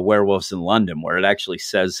song Werewolves in London, where it actually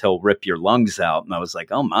says he'll rip your lungs out. And I was like,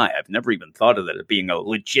 oh my, I've never even thought of that as being a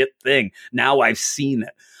legit thing. Now I've seen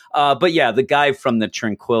it. But yeah, the guy from the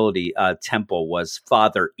Tranquility Temple was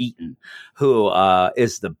Father Eaton, who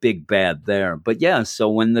is the big bad there. But yeah, so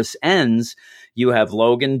when this ends, you have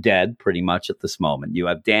Logan dead pretty much at this moment. You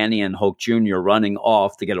have Danny and Hulk Jr. running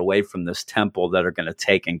off to get away from this temple that are going to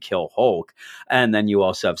take and kill Hulk. And then you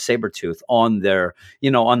also have Sabretooth on their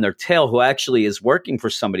tail, who actually is working for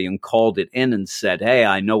somebody and called it in and said, hey,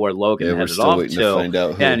 I know where Logan headed off to. Find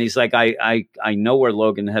out who. Yeah, and he's like, I know where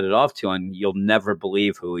Logan headed off to, and you'll never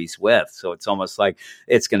believe who he's with. So it's almost like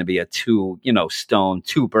it's going to be a two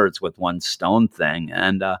birds with one stone thing.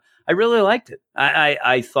 And I really liked it.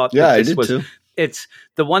 I thought that this was too. It's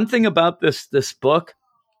the one thing about this book,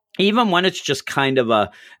 even when it's just kind of a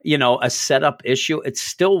setup issue, it's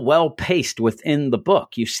still well paced within the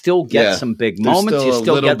book. You still get some big moments. You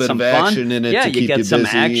still get some fun. In it you get some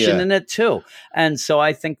action in it too. And so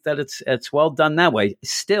I think that it's well done that way.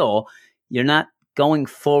 Still, you're not going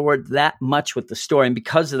forward that much with the story. And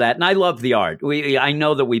because of that, and I love the art. I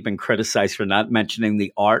know that we've been criticized for not mentioning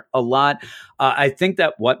the art a lot. I think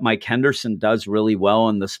that what Mike Henderson does really well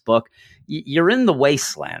in this book, you're in the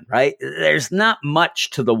wasteland, right? There's not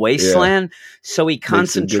much to the wasteland. So he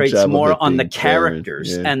concentrates more on the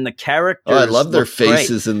characters and the characters. Oh, I love their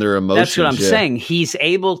faces and their emotions. That's what I'm saying. He's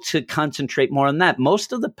able to concentrate more on that.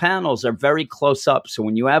 Most of the panels are very close up. So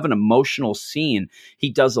when you have an emotional scene, he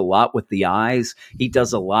does a lot with the eyes. He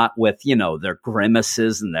does a lot with, their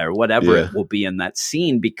grimaces and their whatever it will be in that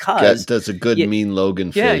scene, because does a good mean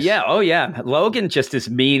Logan face. Yeah. Oh yeah. Logan just is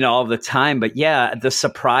mean all the time. But yeah, the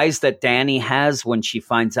surprise that Danny has when she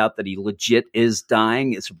finds out that he legit is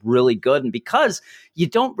dying is really good. And because you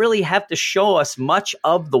don't really have to show us much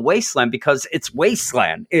of the wasteland, because it's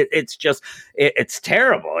wasteland. It's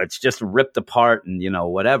terrible. It's just ripped apart and,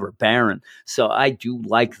 whatever, barren. So I do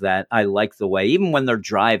like that. I like the way, even when they're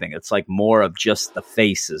driving, it's like more of just the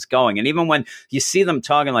faces going. And even when you see them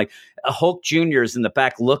talking, like Hulk Jr. is in the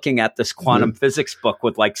back looking at this quantum physics book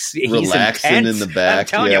with he's relaxing intense. in the back. I'm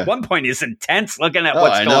telling you, at one point he's intense looking at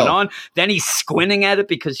what's going on. Then he's squinting at it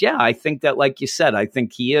because, I think that, like you said, I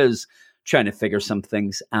think he is trying to figure some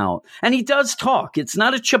things out. And he does talk. It's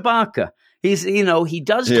not a Chewbacca. He's, he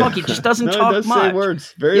does talk. He just doesn't talk does much. Say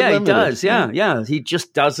words. Very limited. He does. Yeah. He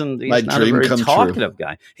just doesn't. He's not a very talkative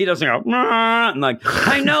guy. He doesn't go, and like,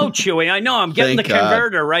 I know, Chewie. I know. I'm getting the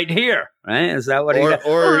converter right here. Right? Is that what he does?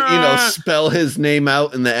 Or spell his name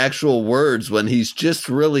out in the actual words when he's just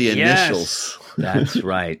really initials. That's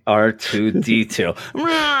right. R2D2.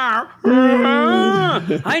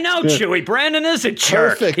 I know, Chewie. Brandon is a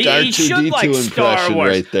jerk. Perfect he should like Star Wars.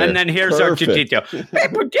 Right there. And then here's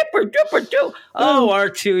R2D2. Oh,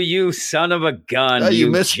 R2, you son of a gun. Oh, you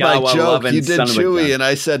missed my joke. You did Chewie, and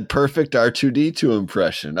I said perfect R2D2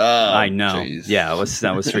 impression. Oh, I know. Geez. Yeah,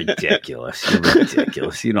 that was ridiculous. You're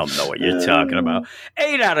ridiculous. You don't know what you're talking about.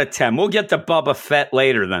 8 out of 10. We'll get to Boba Fett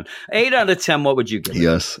later then. 8 out of 10, what would you give it?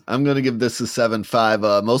 Yes, I'm going to give this a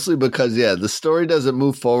 7.5, mostly because, the story doesn't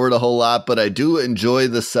move forward a whole lot, but I do enjoy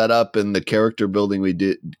the setup and the character building we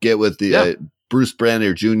did get with the Bruce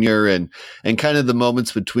Banner Jr. and kind of the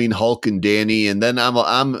moments between Hulk and Danny. And then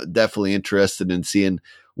I'm definitely interested in seeing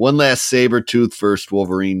one last Sabretooth first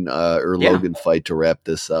Wolverine or Logan fight to wrap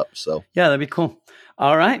this up. So yeah, that'd be cool.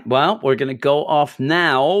 All right. Well, we're going to go off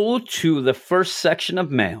now to the first section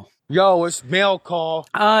of mail. Yo, it's mail call.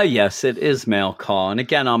 Yes, it is mail call. And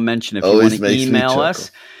again, I'll mention if you want to email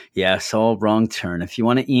us. Yes, all wrong turn. If you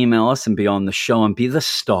want to email us and be on the show and be the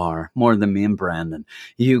star more than me and Brandon,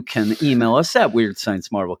 you can email us at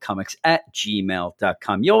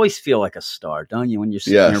weirdsciencemarvelcomics@gmail.com. You always feel like a star, don't you, when you're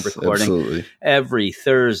sitting here recording absolutely. Every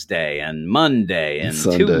Thursday and Monday and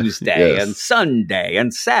Tuesday and Sunday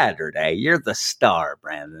and Saturday. You're the star,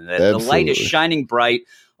 Brandon. The light is shining bright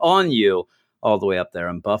on you. All the way up there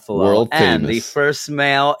in Buffalo. World and famous. The first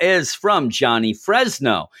mail is from Johnny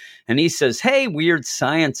Fresno. And he says, hey, Weird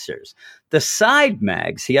Sciencers, the side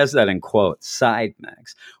mags, he has that in quotes, side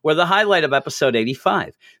mags, were the highlight of episode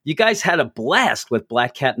 85. You guys had a blast with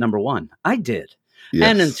Black Cat #1. I did. Yes.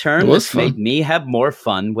 And in turn, It was this fun. made me have more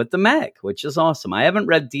fun with the mag, which is awesome. I haven't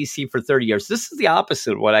read DC for 30 years. This is the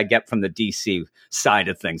opposite of what I get from the DC side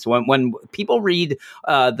of things. When people read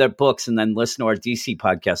their books and then listen to our DC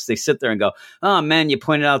podcast, they sit there and go, oh, man, you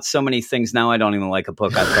pointed out so many things. Now I don't even like a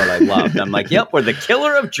book I thought I loved. I'm like, yep, we're the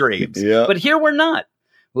killer of dreams. Yep. But here we're not.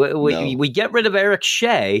 We get rid of Eric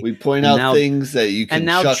Shea. We point out things that you can and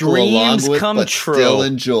now chuckle dreams along with, come but true. still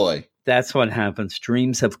enjoy. That's what happens.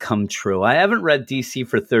 Dreams have come true. I haven't read DC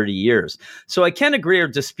for 30 years, so I can't agree or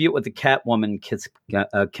dispute with the Catwoman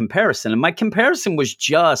comparison. And my comparison was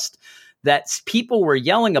just that people were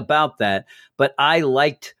yelling about that, but I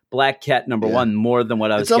liked Black Cat #1 more than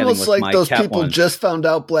what I was getting with my Catwoman. It's almost like those people just found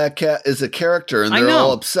out Black Cat is a character and they're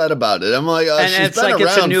all upset about it. I'm like, she's been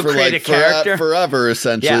around for like forever,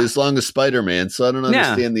 essentially, as long as Spider-Man. So I don't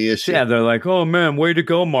understand the issue. Yeah, they're like, oh man, way to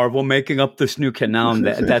go, Marvel, making up this new cat. Now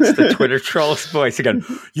that's the Twitter troll's voice again.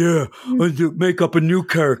 Yeah, make up a new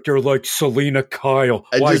character like Selena Kyle.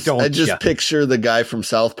 I just picture the guy from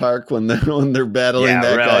South Park when they're battling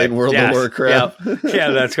guy in World of Warcraft. Yeah,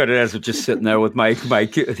 that's what it is. We're just sitting there with my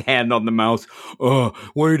hand on the mouth.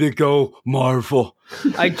 Way to go, Marvel.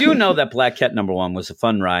 I do know that Black Cat #1 was a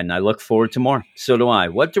fun ride, and I look forward to more. So do I.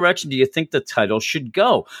 What direction do you think the title should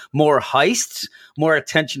go? More heists? More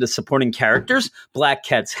attention to supporting characters? Black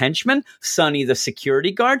Cat's henchman? Sonny the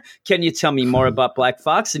security guard? Can you tell me more about Black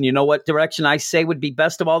Fox? And you know what direction I say would be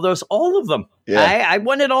best of all those? All of them. Yeah. I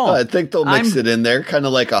want it all. I think they'll mix it in there, kind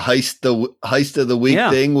of like a heist of the week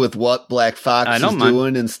thing with what Black Fox is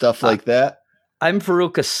doing and stuff like that. I'm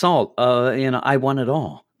Farouk Assault. I want it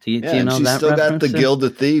all. Do you know she's that still got the Guild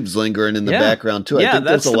of Thieves lingering in the background too. I think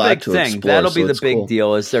that's there's a lot to thing. explore. That'll be the big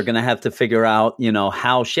deal. Is they're going to have to figure out,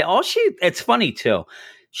 how it's funny too.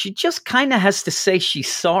 She just kind of has to say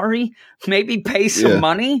she's sorry, maybe pay some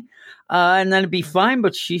money, and then it'd be fine.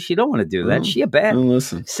 But she don't want to do that. She a bad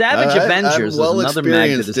Savage Avengers is another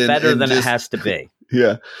mag that is better than it has to be.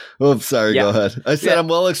 Yeah. Oh, I'm sorry. Go ahead. I said I'm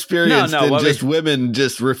well experienced in just women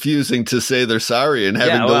just refusing to say they're sorry and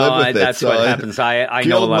having to live with it. That's what happens. I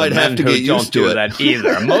know a lot of men who don't do that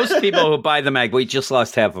either. Most people who buy the mag, we just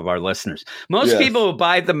lost half of our listeners. Most people who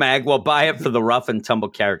buy the mag will buy it for the rough and tumble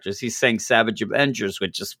characters. He's saying Savage Avengers,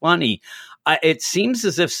 which is funny. It seems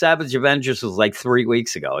as if Savage Avengers was like 3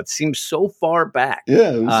 weeks ago. It seems so far back.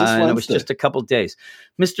 Yeah, it was just and it was just a couple days.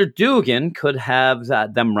 Mr. Dugan could have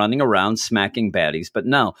them running around smacking baddies, but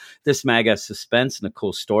no. This mag has suspense and a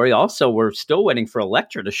cool story. Also, we're still waiting for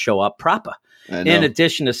Elektra to show up proper. In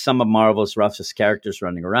addition to some of Marvel's roughest characters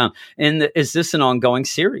running around. And is this an ongoing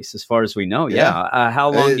series as far as we know? Yeah. How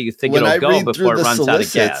long do you think it'll go before it runs out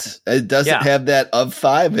of gas? It doesn't have that of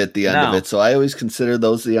 5 at the end of it. So I always consider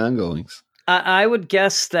those the ongoings. I would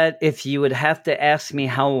guess that if you would have to ask me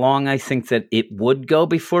how long I think that it would go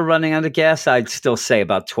before running out of gas, I'd still say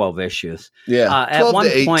about 12 issues. Yeah, 12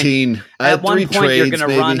 to 18. At one point, you're going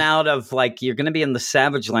to run out of, you're going to be in the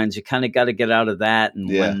Savage Lands. You kind of got to get out of that. And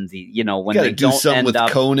when they do something with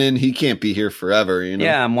Conan, he can't be here forever.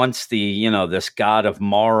 Yeah, and once this god of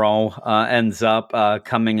Morrow ends up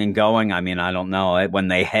coming and going, I mean, I don't know. When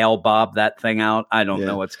they hail Bob that thing out, I don't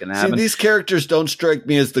know what's going to happen. See, these characters don't strike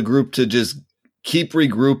me as the group to just keep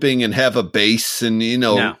regrouping and have a base and,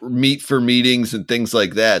 meet for meetings and things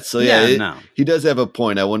like that. So, he does have a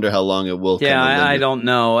point. I wonder how long it will. Yeah, I don't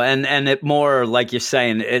know. And it more, like you're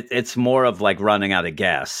saying, it's more of like running out of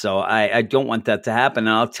gas. So I don't want that to happen.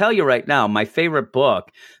 And I'll tell you right now, my favorite book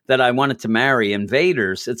that I wanted to marry,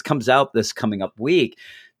 Invaders, it comes out this coming up week.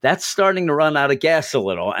 That's starting to run out of gas a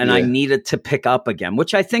little. And I need it to pick up again,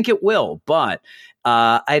 which I think it will. But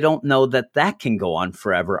I don't know that can go on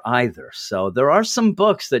forever either. So there are some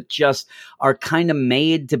books that just are kind of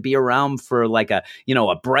made to be around for like a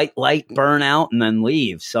bright light burn out and then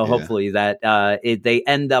leave. So hopefully that they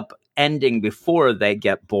end up ending before they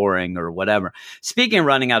get boring or whatever. Speaking of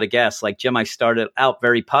running out of gas, like Jim, I started out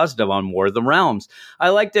very positive on War of the Realms. I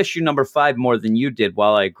liked issue number 5 more than you did.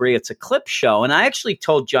 While I agree it's a clip show, and I actually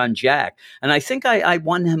told John Jack, and I think I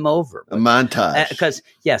won him over. A montage. Because,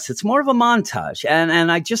 yes, it's more of a montage. And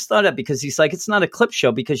I just thought it because he's like, it's not a clip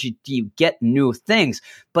show because you get new things,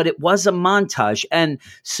 but it was a montage. And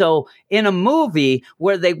so in a movie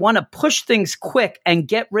where they want to push things quick and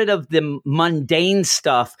get rid of the mundane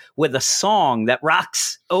stuff with a song that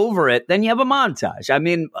rocks over it, then you have a montage. I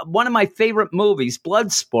mean, one of my favorite movies,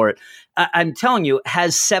 Bloodsport, I'm telling you,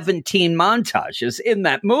 has 17 montages in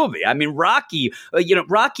that movie. I mean, Rocky,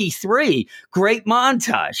 Rocky 3, great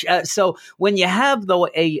montage. So when you have, though,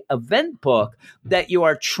 a event book that you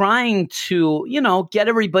are trying to, get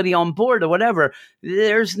everybody on board or whatever,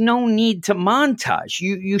 there's no need to montage.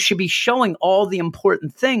 You should be showing all the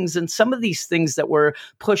important things. And some of these things that were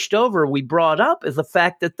pushed over, we brought up, is the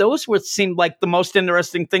fact that those seemed like the most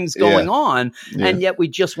interesting things going on. Yeah. And yet we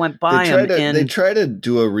just went by them. They try to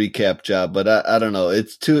do a recap job, but I don't know.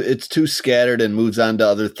 It's too scattered and moves on to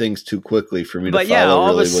other things too quickly for me to follow all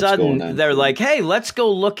really of a sudden they're like, hey, let's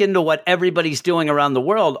go look into what everybody's doing around the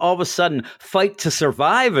world. All of a sudden, Fight to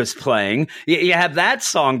Survive is playing. You have that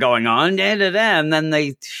song going on, and then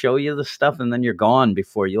they show you the stuff, and then you're gone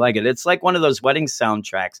before you like it. It's like one of those wedding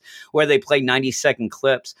soundtracks where they play 90-second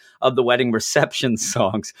clips of the wedding reception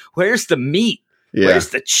songs. Where's the meat? Yeah. Where's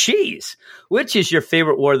the cheese? Which is your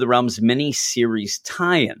favorite War of the Realms mini-series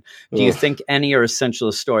tie-in? Do you think any are essential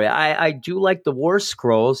to the story? I do like the War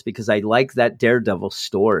Scrolls because I like that Daredevil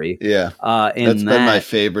story. Yeah, that's been my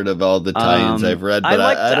favorite of all the tie-ins I've read. But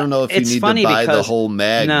I don't know if you need to buy the whole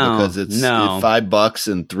mag because it's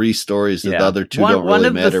 $5 and 3 stories. The other two don't really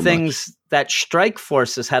matter much. One of the things that Strike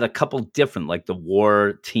Force has had a couple different, like the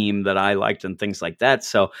War team that I liked and things like that.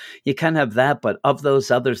 So you kind of have that. But of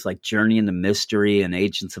those others, like Journey into Mystery and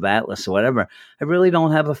Agents of Atlas or whatever, I really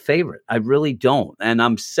don't have a favorite. I really don't. And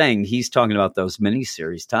I'm saying he's talking about those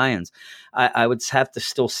miniseries tie-ins. I would have to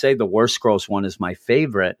still say the War Scrolls one is my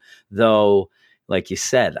favorite, though. Like you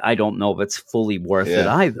said, I don't know if it's fully worth it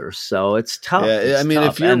either. So it's tough. Yeah, I mean,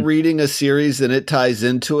 if you're reading a series and it ties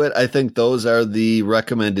into it, I think those are the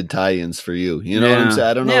recommended tie-ins for you. You know what I'm saying?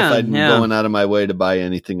 I don't know if I'm going out of my way to buy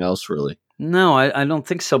anything else, really. No, I don't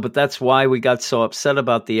think so. But that's why we got so upset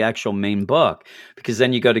about the actual main book, because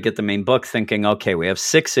then you go to get the main book thinking, okay, we have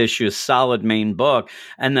 6 issues, solid main book,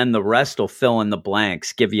 and then the rest will fill in the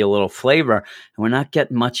blanks, give you a little flavor. And we're not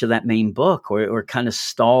getting much of that main book. We're kind of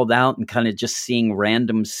stalled out and kind of just seeing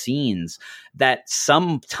random scenes that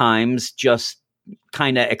sometimes just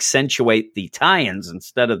kind of accentuate the tie-ins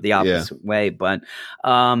instead of the opposite way. But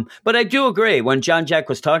I do agree when John Jack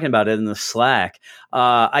was talking about it in the Slack,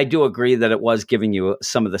 I do agree that it was giving you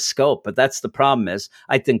some of the scope, but that's the problem is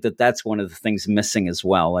I think that that's one of the things missing as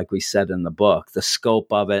well. Like we said in the book, the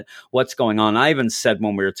scope of it, what's going on. I even said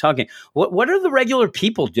when we were talking, what are the regular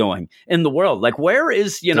people doing in the world? Like where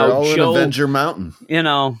is, They're all Joe, in Avenger Mountain,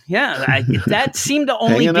 that seemed to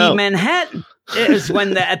only be Manhattan. Is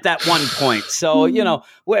when at that one point. So,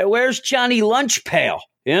 where's Johnny Lunch Pail?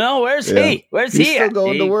 Where's he? Where's he's he? Still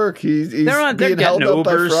going to work. He's being held up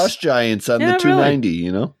by frost giants on the 290,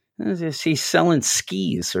 really. He's selling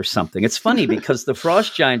skis or something. It's funny because the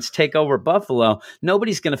frost giants take over Buffalo.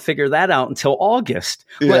 Nobody's going to figure that out until August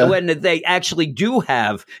when they actually do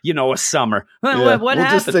have, a summer. What happened? We'll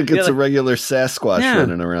just think it's a regular Sasquatch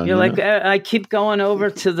running around. You're like, I keep going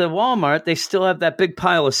over to the Walmart. They still have that big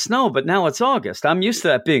pile of snow, but now it's August. I'm used to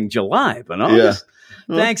that being July, but August.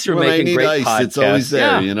 Thanks for making great ice, podcasts. It's always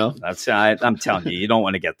there, That's I'm telling you don't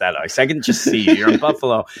want to get that ice. I can just see you. You're in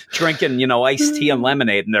Buffalo drinking, iced tea and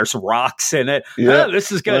lemonade, and there's rocks in it. Yeah,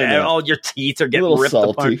 this is good. And all your teeth are getting ripped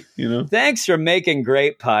salty, apart. Thanks for making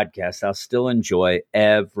great podcasts. I'll still enjoy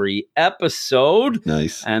every episode.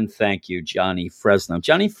 Nice. And thank you, Johnny Fresno.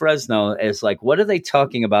 Johnny Fresno is like, what are they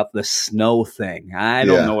talking about? The snow thing. I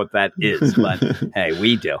don't know what that is, but hey,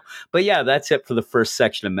 we do. But yeah, that's it for the first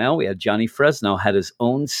section of mail. We had Johnny Fresno had his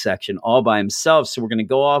own section all by himself. So we're going to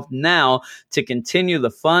go off now to continue the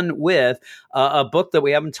fun with a book that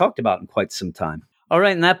we haven't talked about in quite some time. All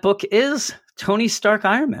right. And that book is Tony Stark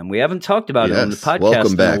Iron Man. We haven't talked about it on the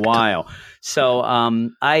podcast in a while. So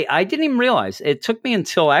I didn't even realize. It took me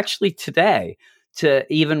until actually today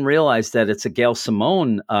to even realize that it's a Gail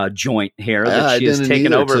Simone joint here that she has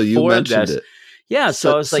taken over for this. Yeah,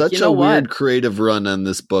 so I was like, such a weird creative run on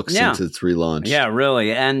this book since its relaunch. Yeah,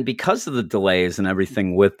 really. And because of the delays and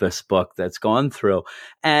everything with this book that's gone through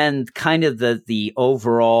and kind of the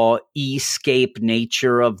overall escape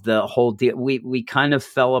nature of the whole deal, we kind of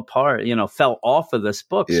fell apart, fell off of this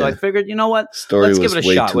book. Yeah. So I figured, let's give it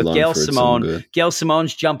a shot with Gail Simone. Gail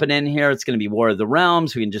Simone's jumping in here. It's going to be War of the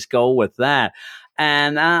Realms. We can just go with that.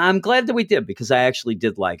 And I'm glad that we did because I actually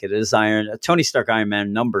did like it. It is Tony Stark Iron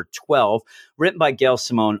Man number 12, written by Gail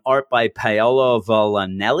Simone, art by Paolo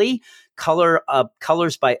Volanelli,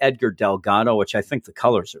 colors by Edgar Delgado, which I think the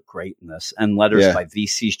colors are great in this, and letters by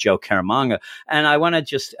VC's Joe Caramagna. And I want to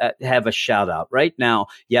just have a shout out right now.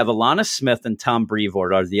 You have Alana Smith and Tom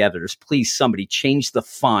Brevoort are the editors. Please, somebody change the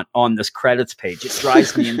font on this credits page. It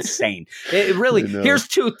drives me insane. It really. Here's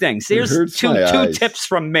two things. Here's two tips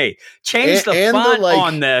from me. Change the font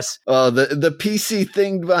on this. The PC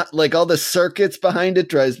thing, like all the circuits behind it,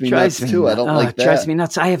 drives me nuts too. I don't like that. It drives me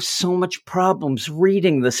nuts. I have so much problems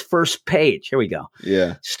reading this first page. Here we go.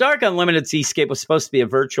 Yeah. Stark Unlimited Seascape was supposed to be a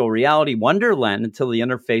virtual reality wonderland until the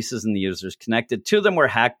interfaces and the users connected to them were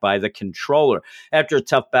hacked by the controller. After a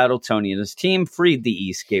tough battle, Tony and his team freed the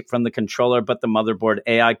Escape from the controller, but the motherboard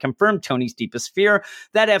AI confirmed Tony's deepest fear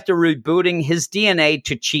that after rebooting his DNA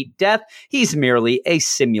to cheat death, he's merely a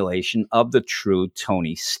simulation of the true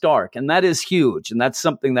Tony Stark. And that is huge. And that's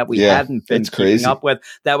something that we hadn't been keeping up with.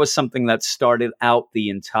 That was something that started out the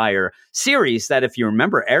entire series that, if you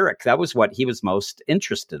remember Eric, that was what he was most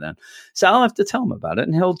interested in. So I'll have to tell him about it,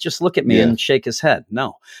 and he'll just look at me and shake his head.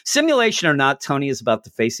 No. Simulation or not, Tony is about to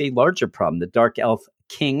face a larger problem. The Dark Elf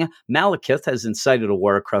King Malekith has incited a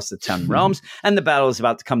war across the 10 realms, and the battle is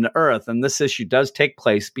about to come to Earth. And this issue does take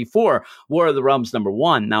place before War of the Realms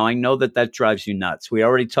 #1. Now, I know that drives you nuts. We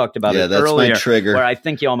already talked about it that's earlier, my trigger. where I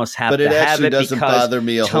think you almost have to have it. But it actually doesn't bother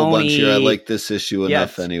me a whole bunch here. I like this issue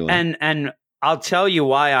enough anyway. And I'll tell you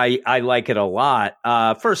why I like it a lot.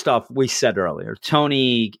 First off, we said earlier,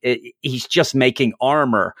 Tony, he's just making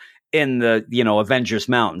armor in the, Avengers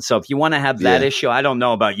Mountain. So if you want to have that issue, I don't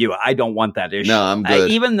know about you. I don't want that issue. No, I'm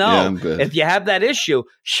good. Even though I'm good. If you have that issue,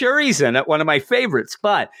 sure, he's in it, one of my favorites,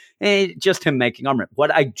 but just him making armor.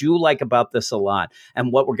 What I do like about this a lot,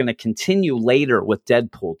 and what we're going to continue later with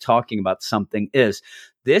Deadpool talking about something, is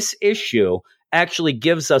this issue actually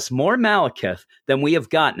gives us more Malekith than we have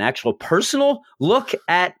gotten actual personal look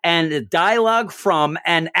at and dialogue from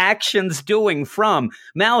and actions doing from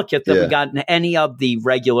Malekith than we got in any of the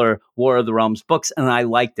regular War of the Realms books. And I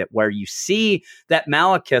liked it, where you see that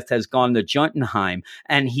Malekith has gone to Jotunheim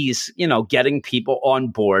and he's, getting people on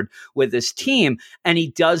board with his team. And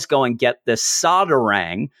he does go and get this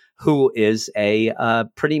Sodarang, who is a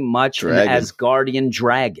pretty much an Asgardian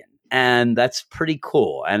dragon. And that's pretty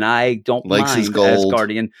cool. And I don't Likes mind his gold.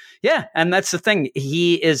 Asgardian. Yeah, and that's the thing.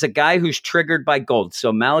 He is a guy who's triggered by gold.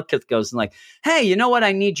 So Malekith goes and like, hey, you know what?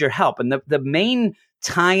 I need your help. And the main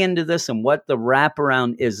tie into this and what the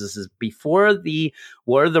wraparound is before the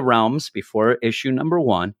War of the Realms, before issue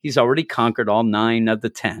 #1, he's already conquered all 9 of the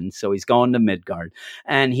 10. So he's going to Midgard.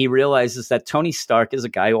 And he realizes that Tony Stark is a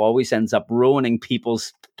guy who always ends up ruining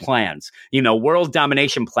people's plans. World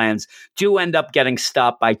domination plans do end up getting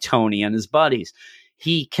stopped by Tony and his buddies.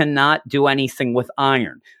 He cannot do anything with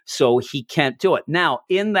iron, so he can't do it. Now,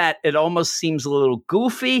 in that, it almost seems a little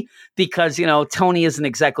goofy because, Tony isn't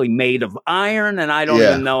exactly made of iron, and I don't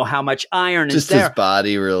even know how much iron is there. Just his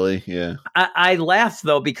body, really, I laugh,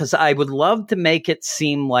 though, because I would love to make it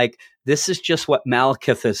seem like this is just what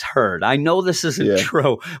Malekith has heard. I know this isn't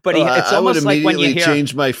true, but it's almost like when you hear...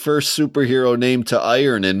 change my first superhero name to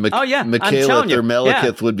Iron, and Mikhailith or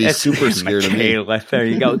Malekith would be super scared of me. There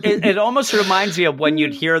you go. It almost reminds me of when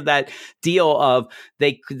you'd hear that deal of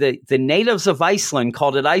the natives of Iceland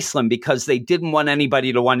called it Iceland because they didn't want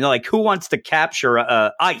anybody to wonder, like, who wants to capture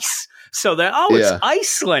ice? So they're, it's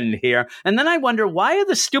Iceland here. And then I wonder, why are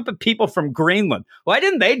the stupid people from Greenland? Why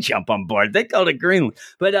didn't they jump on board? They go to Greenland.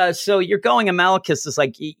 But so you're going, and Malekith is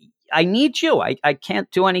like, I need you. I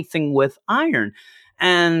can't do anything with iron.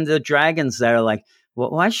 And the dragons there are like, well,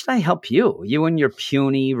 why should I help you? You and your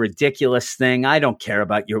puny, ridiculous thing. I don't care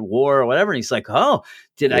about your war or whatever. And he's like, oh,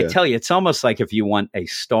 did I tell you? It's almost like if you want a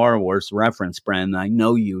Star Wars reference, Brandon, I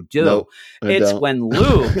know you do. No, it's when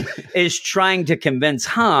Luke is trying to convince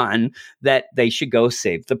Han that they should go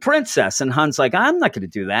save the princess. And Han's like, I'm not going to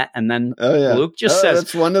do that. And then Luke just says,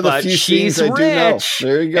 that's one of the few scenes I do know.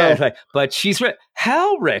 There you go. Like, but she's rich.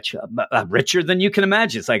 How rich? Richer than you can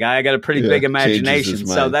imagine. It's like, I got a pretty big imagination.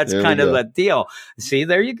 So that's kind of the deal. See,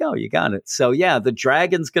 there you go. You got it. So the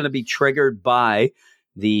dragon's going to be triggered by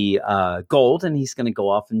the gold, and he's going to go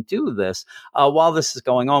off and do this. While this is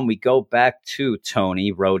going on, we go back to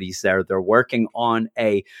Tony. Rhodey's there. They're working on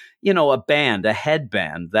a headband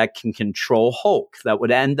that can control Hulk. That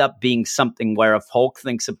would end up being something where if Hulk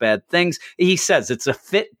thinks of bad things, he says it's a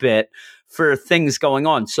Fitbit for things going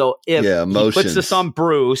on. So if he puts this on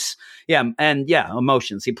Bruce,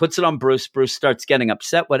 emotions. He puts it on Bruce. Bruce starts getting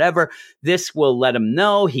upset, whatever. This will let him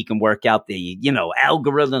know he can work out the,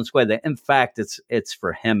 algorithms where in fact, it's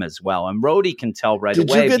for him as well. And Rhodey can tell right away.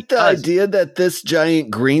 Did you get the idea that this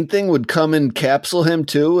giant green thing would come and capsule him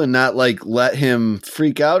too and not like let him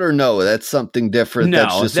freak out, or no, that's something different? No,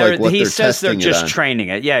 that's just like what he they're says testing they're just it on. training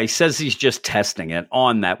it. Yeah, he says he's just testing it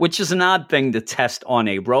on that, which is an odd thing to test on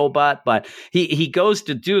a robot. But he goes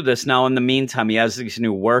to do this now. In the meantime, he has these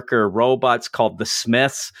new worker robots called the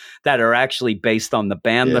Smiths that are actually based on the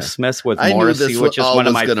band The Smiths with Morrissey, which is one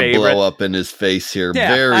of my favorite. Blow up in his face here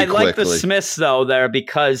very quickly. I like the Smiths though there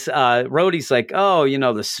because Rhodey's like, oh,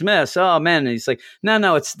 the Smiths. Oh man, and he's like,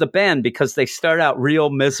 no, it's the band because they start out real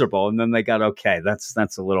miserable and then they got okay. That's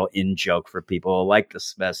a little in joke for people who like the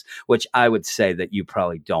Smiths, which I would say that you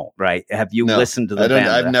probably don't. Right? Have you listened to the band?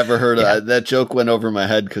 I've never heard of that. Joke went over my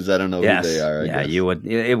head because I don't know who they are. I guess. You would.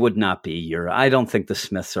 It would not be I don't think the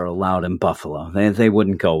Smiths are allowed in Buffalo. They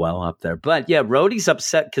wouldn't go well up there. But yeah, Rhodey's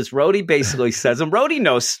upset because Rhodey basically says, and Rhodey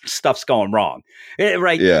knows stuff's going wrong,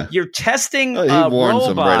 right? Yeah. You're testing he warns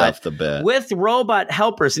him right off the bat with robot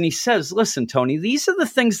helpers, and he says, "Listen, Tony, these are the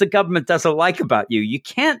things the government doesn't like about you. You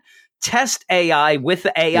can't test AI with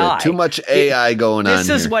AI. Yeah, too much AI going on. This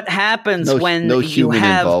is what happens when no you human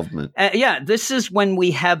have involvement. This is when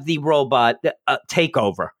we have the robot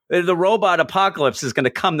takeover. The robot apocalypse is going to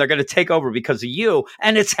come. They're going to take over because of you,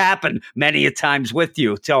 and it's happened many a times with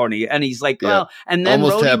you, Tony." And he's like, "Well," and then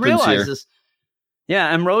Rhodey realizes. Here.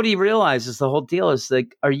 Yeah, and Rhodey realizes the whole deal is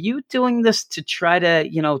like, are you doing this to try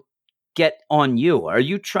to, get on you? Are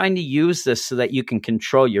you trying to use this so that you can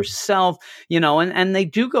control yourself? And they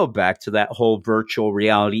do go back to that whole virtual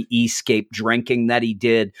reality escape drinking that he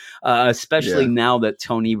did, especially now that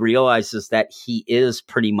Tony realizes that he is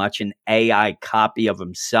pretty much an AI copy of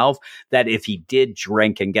himself, that if he did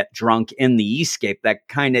drink and get drunk in the escape, that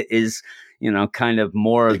kind of is kind of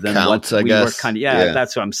more than counts, what we were kind of,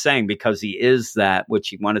 that's what I'm saying, because he is that, which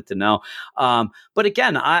he wanted to know. But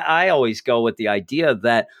again, I always go with the idea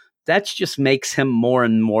that just makes him more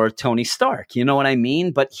and more Tony Stark. You know what I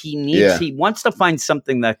mean? But he wants to find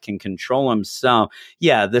something that can control him. So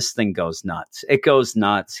this thing goes nuts. It goes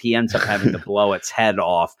nuts. He ends up having to blow its head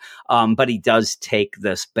off. But he does take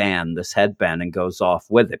this headband and goes off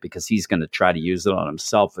with it because he's going to try to use it on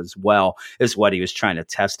himself as well, is what he was trying to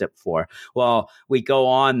test it for. Well, we go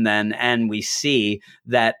on then and we see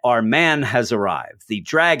that our man has arrived. The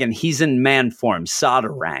dragon, he's in man form,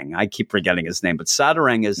 Sodarang. I keep forgetting his name, but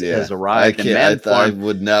Sodarang has arrived in man form. I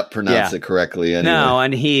would not pronounce it correctly anyway. No,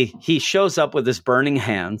 and he shows up with his burning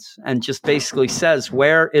hands and just basically says,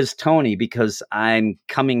 "Where is Tony? Because I'm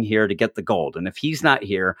coming here to get the gold. And if he's not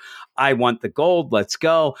here, I want the gold. Let's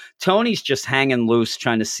go." Tony's just hanging loose,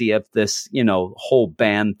 trying to see if this, whole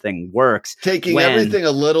band thing works. Taking everything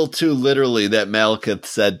a little too literally that Malekith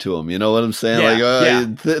said to him. You know what I'm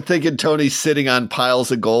saying? Thinking Tony's sitting on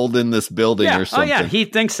piles of gold in this building or something. Oh yeah, he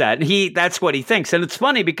thinks that. That's what he thinks. And it's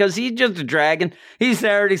funny because he's just a dragon. He's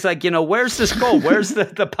there and he's like, where's this gold? Where's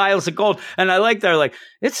the piles of gold? And I like they're like,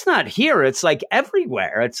 it's not here. It's like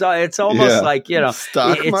everywhere. It's almost like,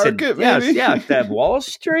 stock market, maybe? That Wall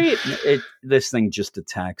Street. This thing just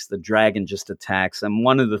attacks. The dragon just attacks. And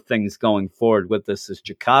one of the things going forward with this is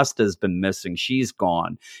Jocasta been missing. She's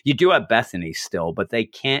gone. You do have Bethany still, but they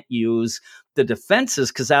can't use the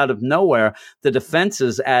defenses because out of nowhere, the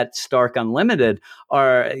defenses at Stark Unlimited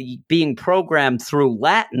are being programmed through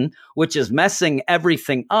Latin, which is messing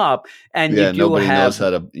everything up. And nobody knows how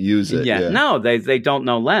to use it. No, they don't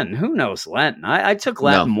know Latin. Who knows Latin? I took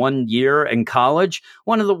Latin 1 year in college.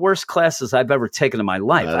 One of the worst classes I've ever taken in my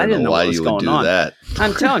life. I didn't know what was going on. That.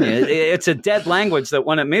 I'm telling you, it's a dead language that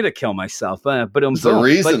wanted me to kill myself. But there's a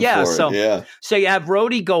reason for it. So you have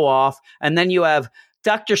Rhodey go off, and then you have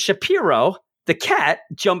Dr. Shapiro, the cat,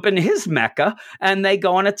 jump in his mecha, and they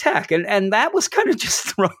go on attack. And that was kind of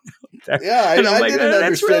just thrown out there. Yeah, I didn't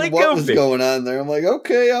understand what was going on there. I'm like,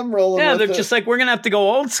 okay, I'm rolling with they're just like, we're going to have to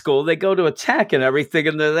go old school. They go to attack and everything,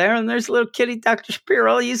 and they're there, and there's little kitty Dr.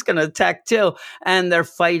 Shapiro. He's going to attack too. And they're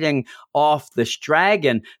fighting off this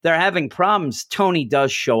dragon. They're having problems. Tony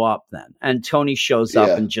does show up then. And Tony shows up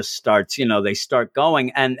and just starts, they start going.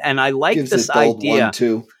 And I like this idea.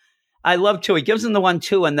 1-2. I love too. He gives him the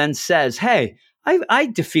 1-2 and then says, "Hey, I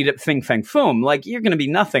defeated Fing Fang Foom. Like, you're going to be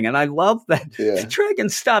nothing." And I love that the dragon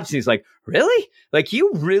stops. And he's like, "Really? Like,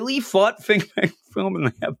 you really fought Fing Fang Foom?" And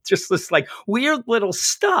they have just this like weird little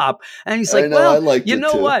stop. And he's like, you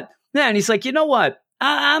know what? Yeah. And he's like, you know what?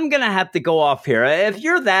 I'm going to have to go off here. If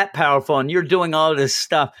you're that powerful and you're doing all of this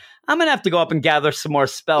stuff, I'm going to have to go up and gather some more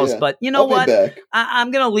spells. But you know what?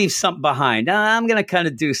 I'm going to leave something behind. I'm going to kind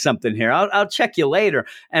of do something here. I'll check you later.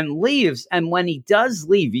 And leaves. And when he does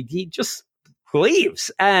leave, he just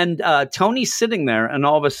leaves. And Tony's sitting there, and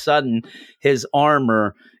all of a sudden his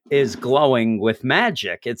armor is glowing with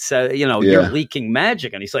magic. It's, you're leaking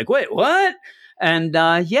magic. And he's like, wait, what? And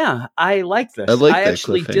I like this. I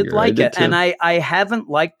actually did like it. And I haven't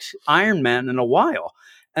liked Iron Man in a while.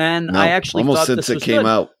 And I actually almost thought since this was it came good.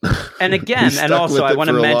 out. And again, and also I want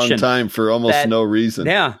to mention for a long time for almost that, no reason.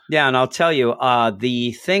 Yeah, and I'll tell you,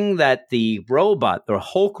 the thing that the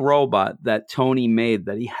Hulk robot that Tony made,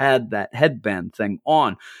 that he had that headband thing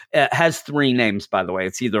on, has 3 names, by the way.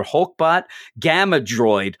 It's either Hulkbot, Gamma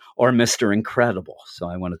Droid, or Mr. Incredible. So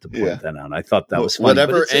I wanted to point that out. I thought that was funny.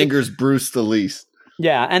 Whatever angers Bruce the least.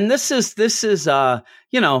 Yeah, and this is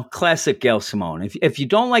classic Gail Simone. If you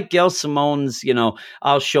don't like Gail Simone's,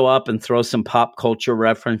 I'll show up and throw some pop culture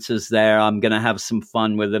references there. I'm going to have some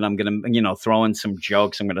fun with it. I'm going to, throw in some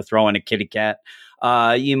jokes. I'm going to throw in a kitty cat.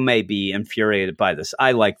 You may be infuriated by this.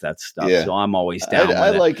 I like that stuff, so I'm always down with it. I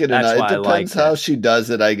like it. That's why it depends how she does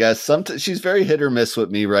it, I guess. Sometimes she's very hit or miss with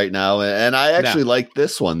me right now, and I actually like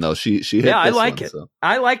this one though. She hit I this like one, it. So.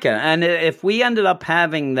 I like it. And if we ended up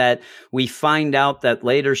having that, we find out that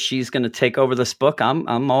later she's going to take over this book,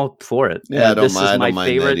 I'm all for it. Yeah, I don't mind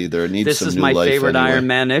that either. It needs this some is new my life favorite anyway. Iron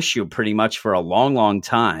Man issue, pretty much for a long, long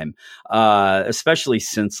time. Especially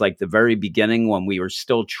since like the very beginning when we were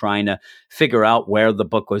still trying to figure out where the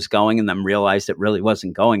book was going, and then realized it really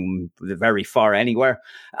wasn't going very far anywhere.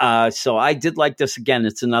 So I did like this. Again,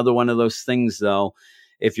 it's another one of those things, though.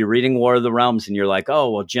 If you're reading War of the Realms and you're like,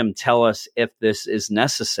 oh, well, Jim, tell us if this is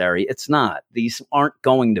necessary. It's not. These aren't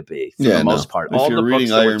going to be for the most part. If all you're the reading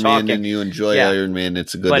books that Iron Man and you enjoy Iron Man,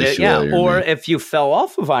 it's a good issue. Or if you fell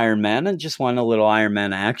off of Iron Man and just want a little Iron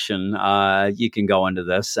Man action, you can go into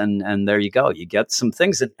this, and there you go. You get some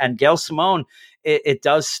things. And Gail Simone, it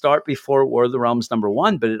does start before War of the Realms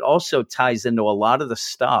 #1, but it also ties into a lot of the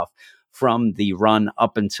stuff from the run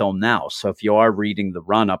up until now. So if you are reading the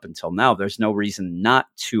run up until now, there's no reason not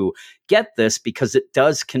to get this, because it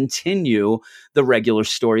does continue the regular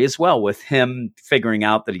story as well, with him figuring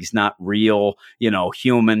out that he's not real,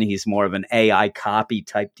 human. He's more of an AI copy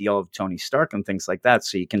type deal of Tony Stark and things like that.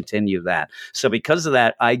 So you continue that. So because of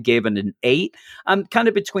that, I gave it an 8. I'm kind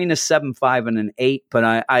of between a 7.5 and an 8, but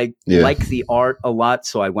I like the art a lot.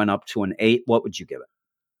 So I went up to an 8. What would you give it?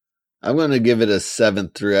 I'm going to give it a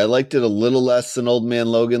 7.3. I liked it a little less than Old Man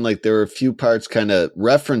Logan. Like there were a few parts kind of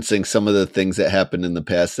referencing some of the things that happened in the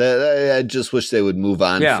past that I just wish they would move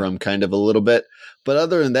on from kind of a little bit. But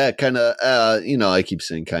other than that, kind of, I keep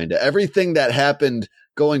saying kind of everything that happened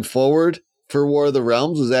going forward for War of the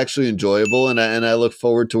Realms was actually enjoyable. And I look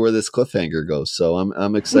forward to where this cliffhanger goes. So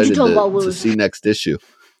I'm excited to see next issue.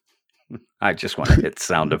 I just want to hit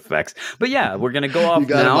sound effects, but yeah, we're gonna go off you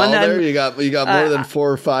got now. And then you got more than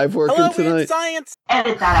 4 or 5 working tonight. Weird Science.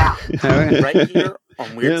 Edit that out right here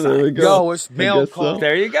on Weird Science. There we go. Yo, it's mail call.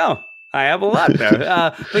 There you go. I have a lot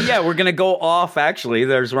there, but yeah, we're gonna go off. Actually,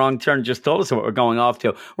 there's Wrong Turn just told us what we're going off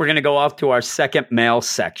to. We're gonna go off to our second mail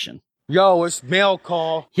section. Yo, it's mail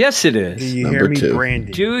call. Yes, it is. Do you hear me,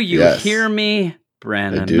 Brandon? Do you hear me,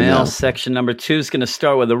 Brandon? Mail section number 2 is going to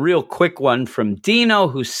start with a real quick one from Dino,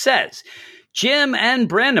 who says, Jim and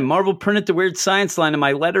Brandon, Marvel printed the Weird Science line in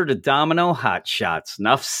my letter to Domino Hot Shots.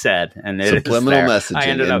 Enough said. And subliminal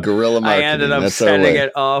messaging and guerrilla marketing. I ended up sending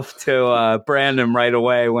it off to Brandon right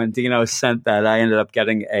away. When Dino sent that, I ended up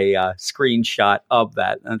getting a screenshot of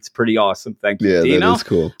that. That's pretty awesome. Thank you, Dino. That is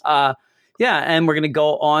cool. Yeah, and we're going to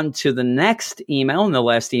go on to the next email, and the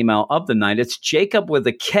last email of the night. It's Jacob with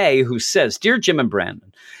a K, who says, Dear Jim and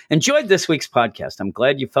Brandon, enjoyed this week's podcast. I'm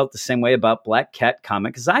glad you felt the same way about Black Cat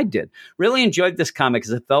comic as I did. Really enjoyed this comic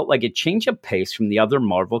because it felt like a change of pace from the other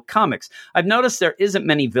Marvel comics. I've noticed there isn't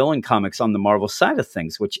many villain comics on the Marvel side of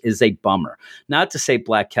things, which is a bummer. Not to say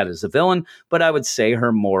Black Cat is a villain, but I would say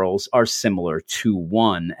her morals are similar to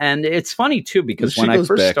one. And it's funny, too, because when I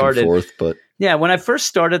first started... Yeah, when I first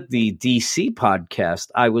started the DC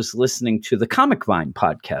podcast, I was listening to the Comic Vine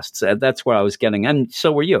podcasts. That's where I was getting, and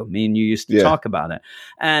so were you. Me and you used to talk about it.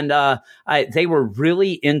 And they were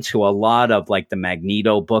really into a lot of like the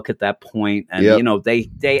Magneto book at that point. And,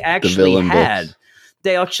 they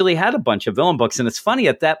actually had a bunch of villain books. And it's funny,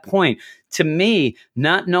 at that point, to me,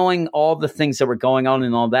 not knowing all the things that were going on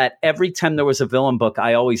and all that, every time there was a villain book,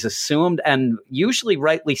 I always assumed, and usually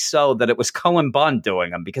rightly so, that it was Cullen Bunn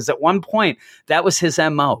doing them, because at one point that was his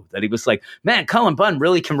MO, that he was like, man, Cullen Bunn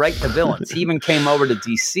really can write the villains. He even came over to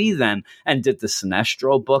DC then and did the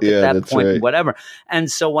Sinestro book at that point, right. Whatever.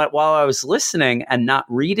 And so while I was listening and not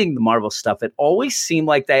reading the Marvel stuff, it always seemed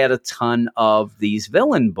like they had a ton of these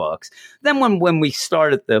villain books. Then when we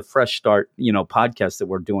started the Fresh Start, podcast that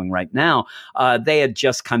we're doing right now, they had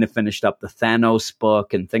just kind of finished up the Thanos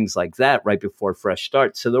book and things like that right before Fresh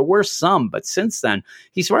Start. So there were some, but since then,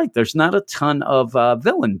 he's right. There's not a ton of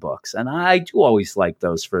villain books. And I do always like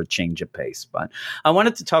those for a change of pace. But I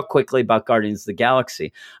wanted to talk quickly about Guardians of the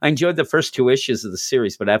Galaxy. I enjoyed the first 2 issues of the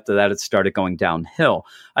series, but after that, it started going downhill.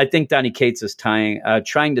 I think Donny Cates is trying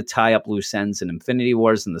to tie up loose ends in Infinity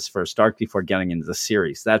Wars in this first arc before getting into the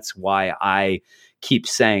series. That's why I keep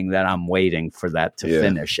saying that I'm waiting for that to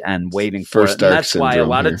finish and waiting for it. And that's why a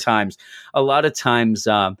lot of times, a lot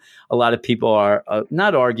of people are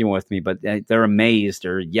not arguing with me, but they're amazed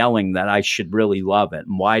or yelling that I should really love it.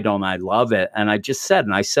 And why don't I love it? And I just said,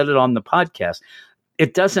 and I said it on the podcast,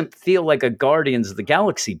 it doesn't feel like a Guardians of the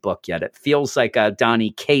Galaxy book yet. It feels like a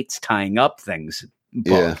Donny Cates tying up things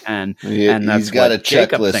book. And that's he's got a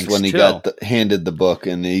checklist when he got handed the book,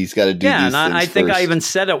 and he's got to do these things I think first. I even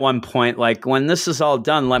said at one point, like, when this is all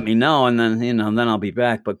done, let me know, and then then I'll be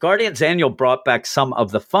back. But Guardians Annual brought back some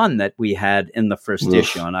of the fun that we had in the first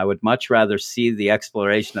issue, and I would much rather see the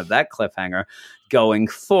exploration of that cliffhanger going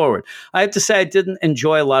forward. I have to say I didn't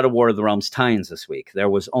enjoy a lot of War of the Realms tie-ins this week. There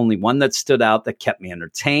was only one that stood out that kept me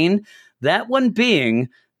entertained, that one being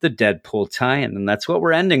the Deadpool tie-in, and that's what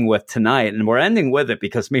we're ending with tonight. And we're ending with it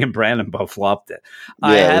because me and Brandon both loved it.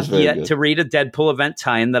 I have yet to read a Deadpool event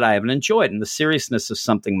tie-in that I haven't enjoyed, and the seriousness of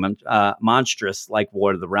something monstrous like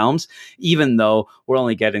War of the Realms, even though we're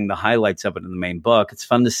only getting the highlights of it in the main book, it's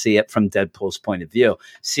fun to see it from Deadpool's point of view,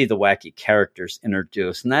 see the wacky characters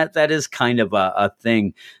introduced, and that is kind of a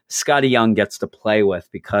thing Scotty Young gets to play with,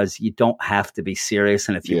 because you don't have to be serious,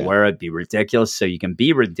 and if you were, it'd be ridiculous, so you can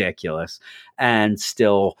be ridiculous and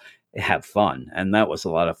still have fun. And that was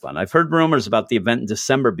a lot of fun. I've heard rumors about the event in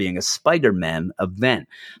December being a Spider-Man event,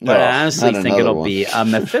 but I honestly think it'll be a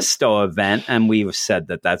Mephisto event, and we've said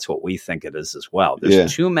that that's what we think it is as well.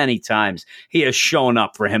 There's too many times he has shown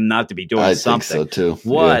up for him not to be doing something. I think so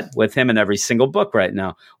too. With him in every single book right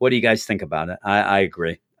now. What do you guys think about it? I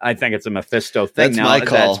agree. I think it's a Mephisto thing. That's now. my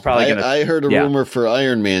call. That's probably I heard a rumor for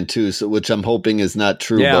Iron Man too, which I'm hoping is not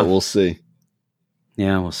true, but we'll see.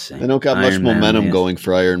 Yeah, we'll see. They don't got much momentum going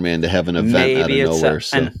for Iron Man to have an event out of nowhere.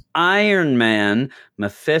 An Iron Man,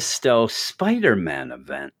 Mephisto, Spider-Man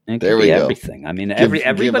event. It there could we be go. everything. I mean,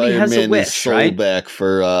 everybody has a wish, soul right? Back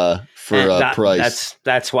for a price.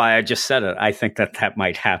 That's why I just said it. I think that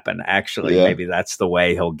might happen. Actually, maybe that's the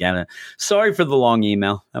way he'll get it. Sorry for the long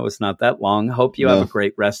email. That was not that long. Hope you have a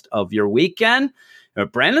great rest of your weekend.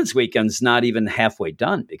 Brandon's weekend's not even halfway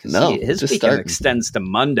done, because his weekend extends to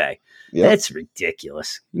Monday. Yep. That's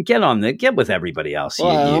ridiculous. Get with everybody else.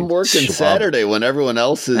 Well, I'm working Saturday when everyone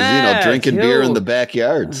else is, drinking beer in the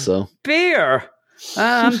backyard. So beer.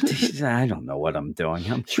 I don't know what I'm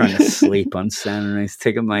doing. I'm trying to sleep on Saturdays,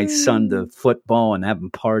 taking my son to football and having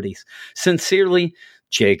parties. Sincerely,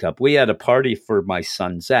 Jacob. We had a party for my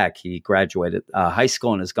son, Zach. He graduated high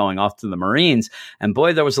school and is going off to the Marines. And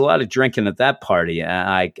boy, there was a lot of drinking at that party.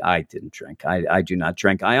 I didn't drink. I do not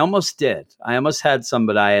drink. I almost did. I almost had some,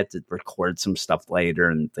 but I had to record some stuff later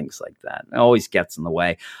and things like that. It always gets in the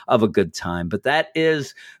way of a good time. But that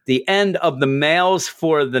is the end of the mails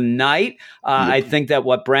for the night. I think that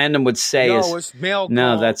what Brandon would say it's mail call.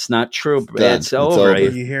 No, that's not true. It's over.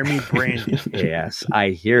 You hear me, Brandon? Yes, I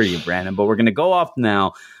hear you, Brandon. But we're going to go off now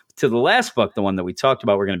to the last book, the one that we talked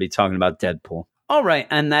about. We're going to be talking about Deadpool. All right,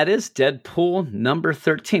 and that is Deadpool number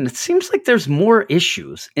 13. It seems like there's more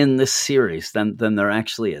issues in this series than there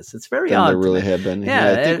actually is. It's very odd. There really have been.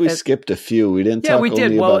 Yeah, I think we skipped a few. We didn't talk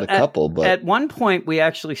only about a couple. But at one point, we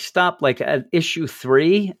actually stopped like at issue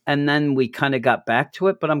 3, and then we kind of got back to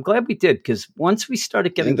it. But I'm glad we did, because once we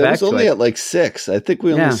started getting back to it. It was only at like 6. I think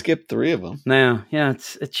we only skipped 3 of them. Yeah.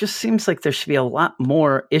 It just seems like there should be a lot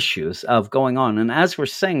more issues of going on. And as we're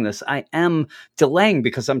saying this, I am delaying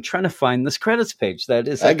because I'm trying to find this credits page that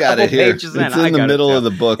is I got it here. It's in the middle of the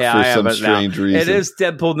book for some strange reason. It is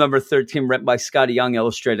Deadpool number 13, written by Scotty Young,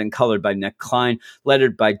 illustrated and colored by Nick Klein,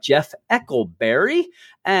 lettered by Jeff Eckelberry,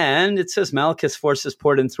 And it says Malekith's forces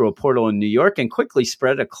poured in through a portal in New York and quickly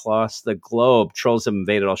spread across the globe. Trolls have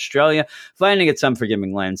invaded Australia, finding its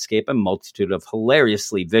unforgiving landscape and multitude of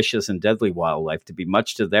hilariously vicious and deadly wildlife to be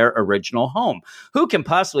much to their original home. Who can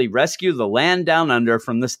possibly rescue the land down under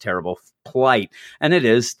from this terrible plight? And it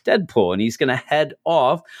is Deadpool, and he's going to head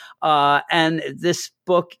off. And this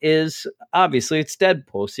book is obviously it's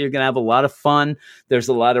Deadpool, so you're going to have a lot of fun. There's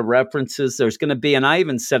a lot of references. There's going to be, and I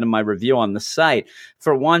even said in my review on the site,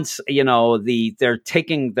 for once, they're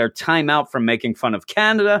taking their time out from making fun of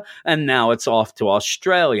Canada, and now it's off to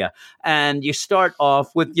Australia. And you start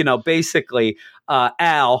off with, basically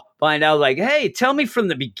Al find out like, hey, tell me from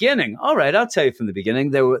the beginning. All right, I'll tell you from the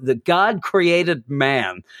beginning. The God created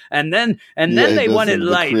man, and then they wanted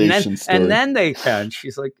light, and then and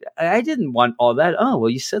she's like, I didn't want all that. Oh, well,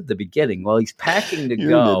 you said the beginning. Well, he's packing to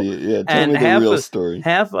go. Yeah, tell me the real story.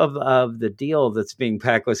 Half of the deal that's being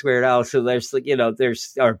packed was Weird Al. So there's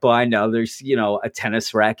blind now. There's a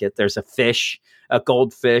tennis racket. There's a fish, a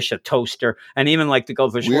goldfish, a toaster, and even like the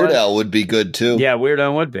goldfish. Weird Al would be good too. Yeah, Weird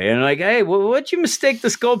Al would be. And like, hey, what'd you mistake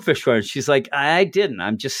this goldfish for? And she's like, I didn't.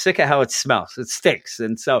 I'm just sick of how it smells. It stinks.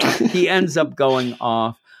 And so he ends up going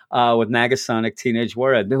off with Negasonic Teenage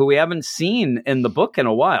Warhead, who we haven't seen in the book in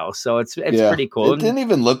a while. So it's pretty cool. It didn't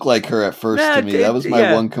even look like her at first to me. That was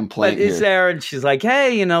my one complaint. But it's there, and she's like,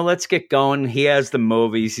 hey, let's get going. He has the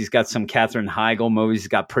movies. He's got some Katherine Heigl movies. He's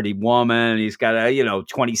got Pretty Woman. He's got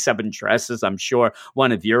 27 Dresses, I'm sure,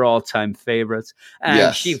 one of your all-time favorites.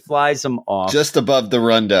 And she flies him off. Just above the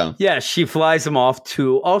rundown. Yeah, she flies him off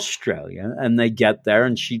to Australia, and they get there,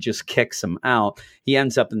 and she just kicks him out. He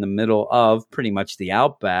ends up in the middle of pretty much the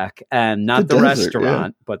outback, and not the desert,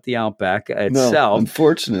 restaurant, but the outback itself. No,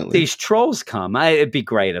 unfortunately. These trolls come. It'd be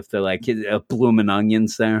great if they're like bloomin'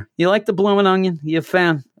 onions there. You like the bloomin' onion? You a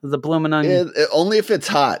fan of the bloomin' onion? Yeah, only if it's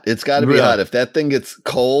hot. It's got to be hot. If that thing gets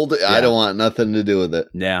cold, I don't want nothing to do with it.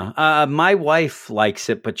 Yeah. My wife likes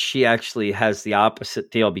it, but she actually has the opposite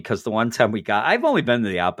deal because the one time I've only been to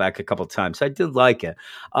the Outback a couple of times. I did like it.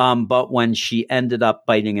 But when she ended up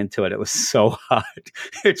biting into it, it was so hot.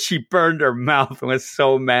 She burned her mouth and was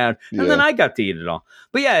so mad. And then I got to eat it all.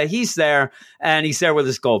 But yeah, he's there, and he's there with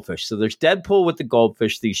his goldfish. So there's Deadpool with the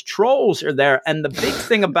goldfish. These trolls are there. And the big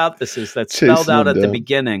thing about this is that's spelled out at the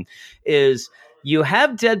beginning is you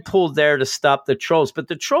have Deadpool there to stop the trolls, but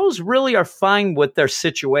the trolls really are fine with their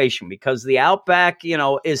situation because the Outback,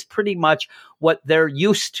 is pretty much what they're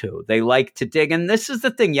used to. They like to dig. And this is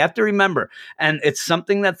the thing you have to remember. And it's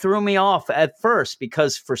something that threw me off at first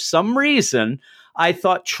because for some reason I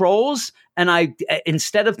thought trolls, and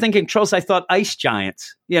instead of thinking trolls, I thought ice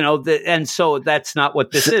giants, and so that's not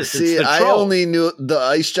what this is. See, it's the I only knew the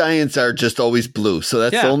ice giants are just always blue. So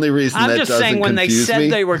that's the only reason I'm just saying when they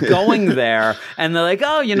said they were going there and they're like,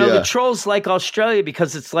 the trolls like Australia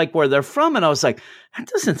because it's like where they're from. And I was like, that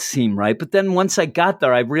doesn't seem right. But then once I got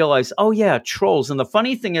there, I realized, trolls. And the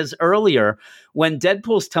funny thing is earlier when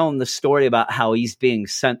Deadpool's telling the story about how he's being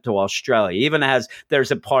sent to Australia, even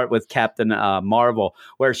there's a part with Captain Marvel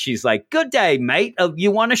where she's like, good day, mate.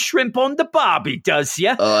 You want a shrimp on the barbie, does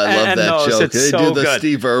ya? Oh, I love that joke. They do the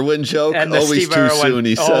Steve Irwin joke. And always too soon,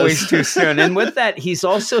 he says. Always too soon. And with that, he's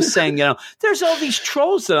also saying, there's all these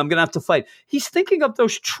trolls that I'm going to have to fight. He's thinking of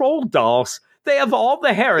those troll dolls. They have all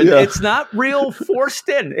the hair. It's not real forced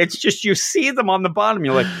in. It's just you see them on the bottom.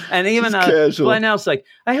 You're like, and even Glenn House like,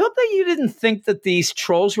 I hope that you didn't think that these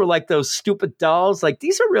trolls were like those stupid dolls. Like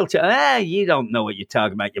these are real. You don't know what you're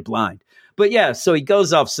talking about. You're blind. But yeah, so he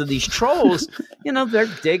goes off. So these trolls, they're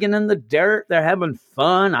digging in the dirt. They're having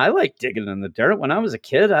fun. I like digging in the dirt. When I was a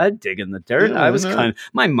kid, I'd dig in the dirt. I was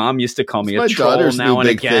my mom used to call me a troll now and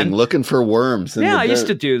again. Thing, looking for worms. I used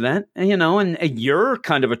to do that. And you're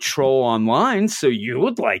kind of a troll online, so you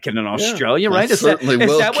would like it in Australia, right? Is that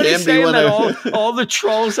what he's saying, that all the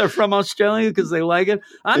trolls are from Australia because they like it?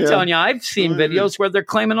 I'm telling you, I've seen videos where they're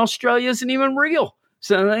claiming Australia isn't even real.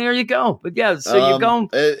 So there you go. But yeah, so you're going.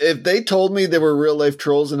 If they told me there were real life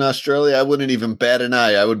trolls in Australia, I wouldn't even bat an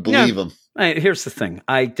eye. I would believe them. Here's the thing.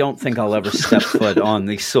 I don't think I'll ever step foot on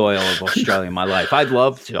the soil of Australia in my life. I'd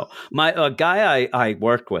love to. My guy I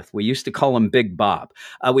worked with, we used to call him Big Bob.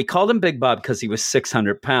 We called him Big Bob because he was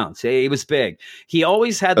 600 pounds. He was big. He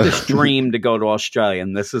always had this dream to go to Australia,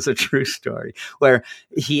 and this is a true story, where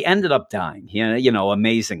he ended up dying.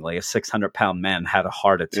 Amazingly, a 600-pound man had a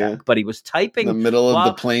heart attack, but he was typing. In the middle of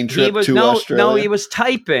the plane trip to Australia? No, he was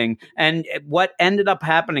typing, and what ended up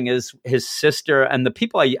happening is his sister and the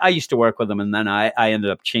people I used to work with, with him. And then I ended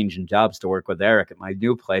up changing jobs to work with Eric at my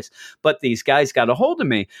new place. But these guys got a hold of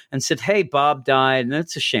me and said, hey, Bob died. And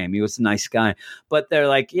it's a shame. He was a nice guy. But they're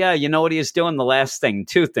like, yeah, you know what he was doing? The last thing,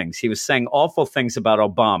 two things. He was saying awful things about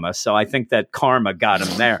Obama. So I think that karma got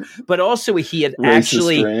him there. But also he had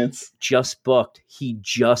actually just booked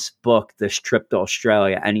this trip to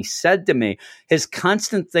Australia. And he said to me, his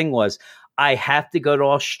constant thing was, I have to go to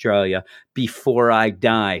Australia before I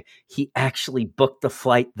die. He actually booked the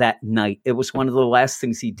flight that night. It was one of the last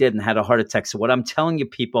things he did and had a heart attack. So what I'm telling you,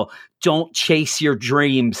 people, don't chase your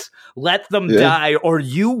dreams. Let them die or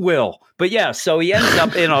you will. But yeah, so he ends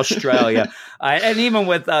up in Australia. And even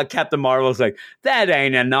with Captain Marvel's like, that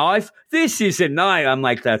ain't a knife. This is a knife. I'm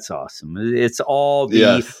like, that's awesome. It's all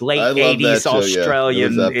the late 80s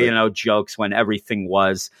Australian, jokes when everything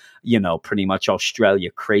was, pretty much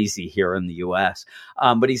Australia crazy here in the US.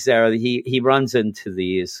 But he's there. He runs into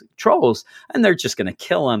these trolls and they're just going to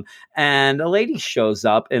kill him. And a lady shows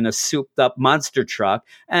up in a souped up monster truck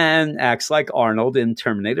and acts like Arnold in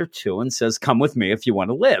Terminator 2 and says, come with me if you want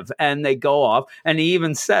to live. And they go off. And he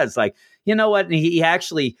even says, like, you know what? And he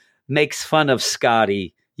actually makes fun of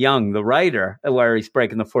Scotty Young, the writer, where he's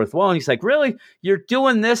breaking the fourth wall. And he's like, really? You're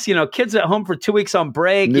doing this? Kids at home for 2 weeks on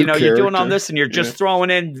break. You're doing all this and you're just throwing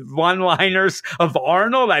in one-liners of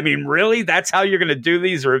Arnold? I mean, really? That's how you're going to do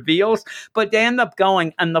these reveals? But they end up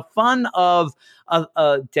going. And the fun of a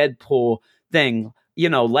Deadpool thing,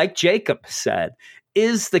 like Jacob said,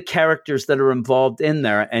 is the characters that are involved in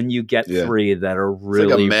there, and you get three that are really,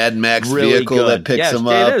 it's like a Mad Max really vehicle good. that picks them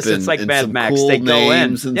up. It is. It's like Mad Max. Cool they go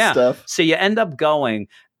in, and stuff. So you end up going.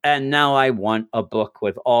 And now I want a book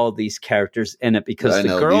with all these characters in it because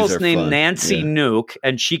the girl's named Nancy Nuke,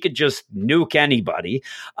 and she could just nuke anybody.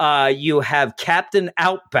 You have Captain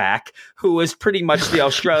Outback, who is pretty much the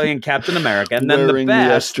Australian Captain America. And then wearing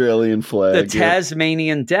the Australian flag. The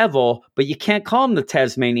Tasmanian Devil, but you can't call him the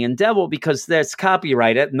Tasmanian Devil because that's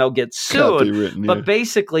copyrighted and they'll get sued. But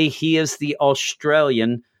basically, he is the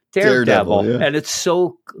Australian Daredevil. And it's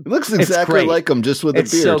so it looks exactly like him, just with a beard.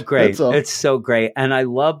 It's so great. It's so great. And I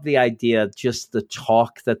love the idea, just the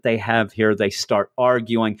talk that they have here. They start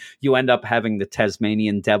arguing. You end up having the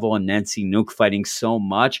Tasmanian Devil and Nancy Nuke fighting so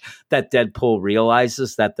much that Deadpool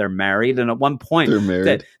realizes that they're married. And at one point,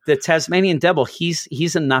 the Tasmanian Devil,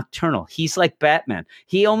 he's a nocturnal. He's like Batman.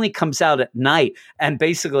 He only comes out at night. And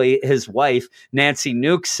basically his wife, Nancy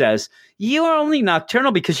Nuke, says, you are only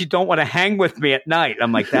nocturnal because you don't want to hang with me at night.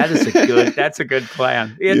 I'm like, that's a good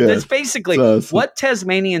plan. It's basically what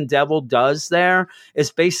Tasmanian Devil does there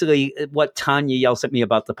is basically what Tanya yells at me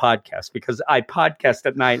about the podcast, because I podcast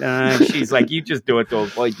at night and she's like, you just do it to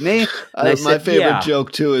avoid me. My favorite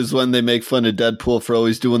joke too is when they make fun of Deadpool for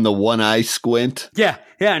always doing the one eye squint. Yeah.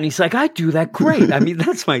 And he's like, I do that great. I mean,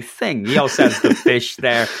 that's my thing. He also has the fish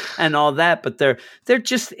there and all that, but they're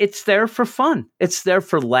just, it's there for fun. It's there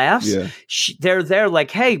for laughs. Yeah. They're there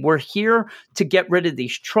like, hey, we're here to get rid of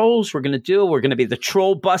these trolls. We're going to be the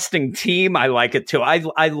troll busting team. I like it too.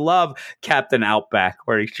 I love Captain Outback,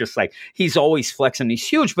 where he's just like, he's always flexing. He's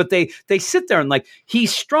huge, but they sit there and like,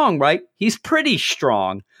 he's strong, right? He's pretty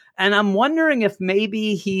strong. And I'm wondering if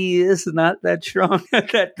maybe he is not that strong.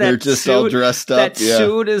 They're just suit, all dressed up. That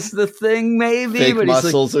suit is the thing, maybe. Fake but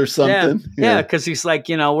muscles like, or something. Yeah, because he's like,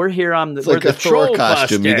 we're here on the. It's like we're a the Thor troll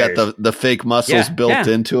costume. busters. You got the fake muscles built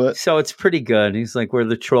into it. So it's pretty good. He's like, we're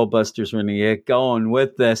the troll busters. We're going to get going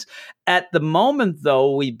with this. At the moment,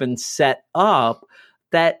 though, we've been set up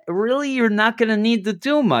that really you're not going to need to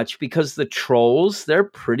do much because the trolls, they're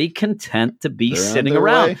pretty content to be sitting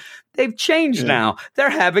around. They've changed now. They're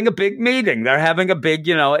having a big meeting. They're having a big,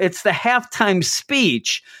 it's the halftime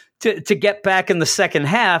speech to get back in the second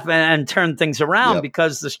half and turn things around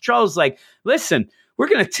because this troll's like, listen, we're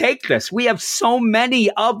going to take this. We have so many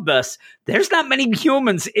of this. There's not many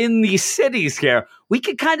humans in these cities here. We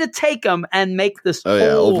could kind of take them and make this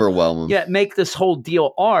overwhelm them. Yeah, make this whole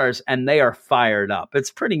deal ours, and they are fired up.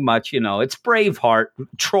 It's pretty much, it's Braveheart,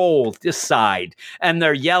 troll decide, and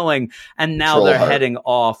they're yelling, and now they're heading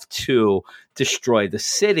off to destroy the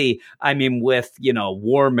city. I mean, with,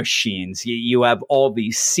 war machines. You have all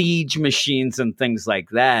these siege machines and things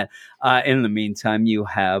like that. In the meantime, you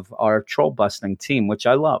have our troll busting team, which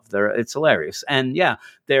I love. It's hilarious. And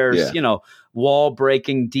there's, wall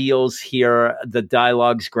breaking deals here. The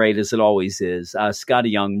dialogue's great, as it always is. Scotty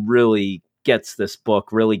Young really gets this book,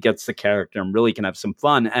 really gets the character, and really can have some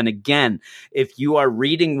fun. And again, if you are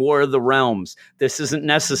reading War of the Realms, this isn't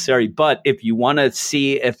necessary, but if you want to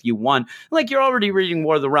see, like you're already reading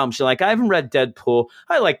War of the Realms, you're like, I haven't read Deadpool.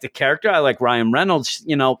 I like the character. I like Ryan Reynolds,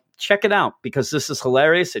 check it out because this is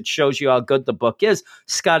hilarious. It shows you how good the book is.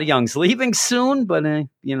 Scotty Young's leaving soon, but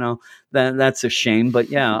that's a shame. But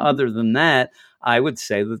yeah, other than that, I would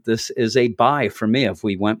say that this is a buy for me. If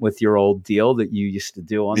we went with your old deal that you used to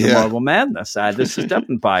do on the Marvel Madness, this is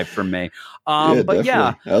definitely a buy for me. But definitely.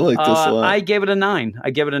 yeah, I like this a lot. I gave it a 9. I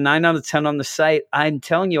gave it a 9 out of 10 on the site. I'm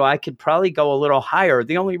telling you, I could probably go a little higher.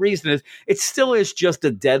 The only reason is it still is just a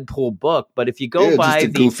Deadpool book. But if you go by just a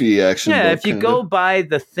goofy action book, if you go by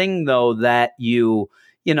the thing though that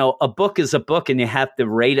a book is a book and you have to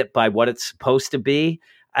rate it by what it's supposed to be.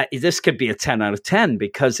 This could be a 10 out of 10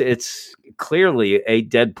 because it's clearly a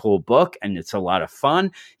Deadpool book and it's a lot of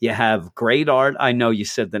fun. You have great art. I know you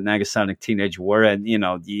said that Negasonic Teenage War and, you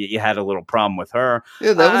had a little problem with her.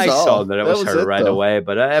 Yeah, that was I all. saw that it was her right though. away,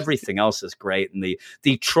 but everything else is great. And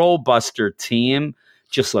the Troll Buster team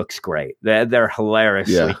just looks great. They're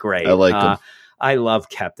hilariously great. I like them. I love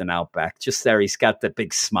Captain Outback. Just there, he's got that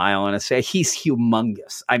big smile on his face. He's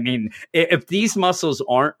humongous. I mean, if these muscles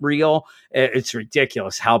aren't real, it's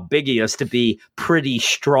ridiculous how big he is to be pretty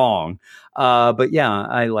strong. But yeah,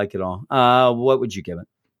 I like it all. What would you give it?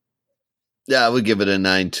 Yeah, I would give it a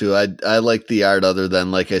 9 too. I like the art other than,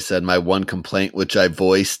 like I said, my one complaint, which I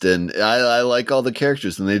voiced, and I like all the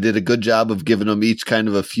characters, and they did a good job of giving them each kind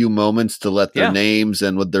of a few moments to let their names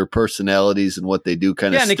and with their personalities and what they do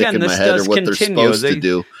kind of stick in my head or what they're supposed to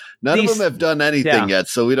do. None of them have done anything yet,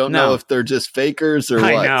 so we don't know if they're just fakers or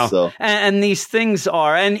what. Know. So. And these things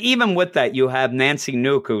are, and even with that, you have Nancy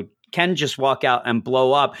Nuke, who can just walk out and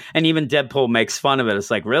blow up. And even Deadpool makes fun of it. It's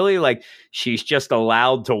like, really? Like, she's just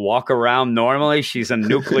allowed to walk around normally? She's a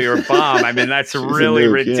nuclear bomb. I mean, that's really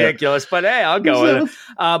ridiculous. Yeah. But hey, I'll go with it.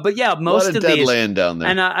 But yeah, most of these. Land down there.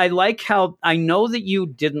 And I like how, I know that you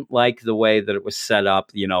didn't like the way that it was set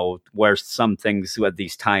up, where some things with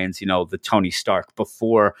these tie-ins, the Tony Stark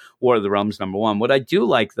before War of the Realms #1. What I do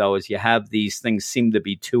like, though, is you have these things seem to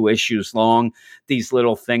be 2 issues long, these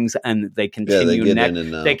little things, and they continue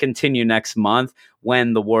continue next month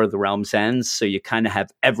when the War of the Realms ends. So you kind of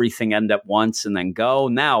have everything end at once and then go.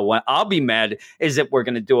 Now, what I'll be mad is that we're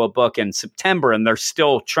going to do a book in September and they're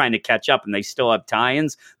still trying to catch up and they still have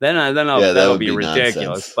tie-ins. Then that'll be ridiculous.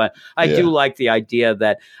 Nonsense. But I do like the idea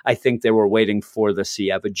that I think they were waiting for this. So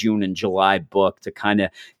you have a June and July book to kind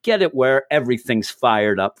of get it where everything's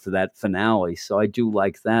fired up for that finale. So I do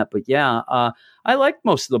like that. But yeah, I like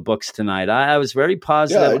most of the books tonight. I was very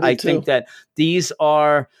positive. Yeah, I think that these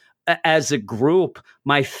are, as a group,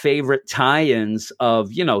 my favorite tie-ins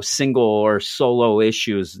of, single or solo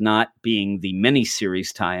issues, not being the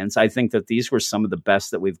miniseries tie-ins. I think that these were some of the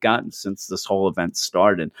best that we've gotten since this whole event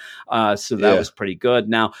started. So that was pretty good.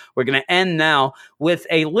 Now, we're going to end now with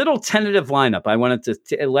a little tentative lineup. I wanted to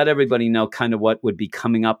let everybody know kind of what would be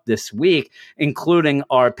coming up this week, including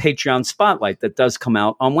our Patreon Spotlight that does come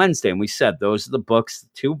out on Wednesday. And we said those are the books,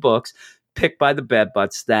 2 books picked by the Bed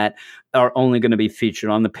Butts that are only going to be featured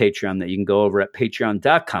on the Patreon, that you can go over at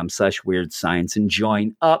patreon.com/weirdscience and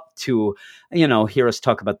join up to, hear us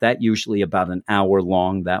talk about that, usually about an hour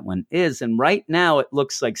long, that one is. And right now it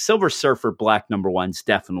looks like Silver Surfer Black #1's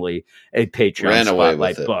definitely a Patreon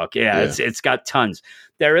Spotlight book. Yeah. It's got tons.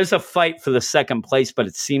 There is a fight for the second place, but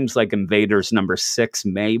it seems like Invaders #6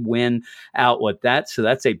 may win out with that. So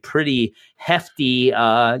that's a pretty hefty,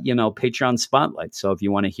 Patreon Spotlight. So if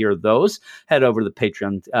you want to hear those, head over to the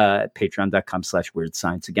Patreon,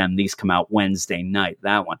 patreon.com/weirdscience. Again, these come out Wednesday night,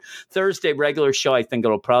 that one. Thursday, regular show, I think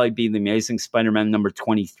it'll probably be The Amazing Spider-Man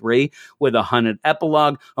 #23 with a Hunted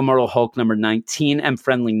epilogue, Immortal Hulk #19, and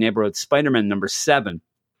Friendly Neighborhood Spider-Man #7.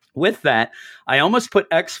 With that, I almost put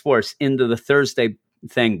X-Force into the Thursday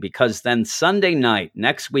thing because then Sunday night,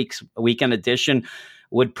 next week's weekend edition,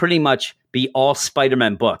 would pretty much be all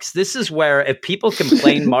Spider-Man books. This is where if people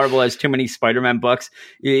complain Marvel has too many Spider-Man books,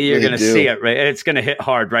 you're going to see it, right? It's going to hit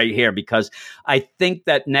hard right here because I think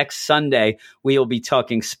that next Sunday we will be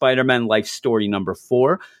talking Spider-Man Life Story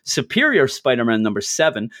 #4, Superior Spider-Man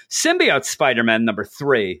 #7, Symbiote Spider-Man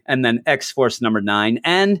 #3, and then X-Force #9,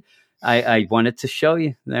 and I wanted to show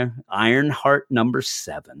you there, Ironheart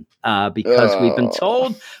 #7, because we've been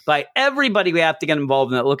told by everybody we have to get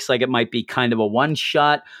involved, and it looks like it might be kind of a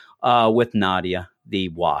one-shot with Nadia, the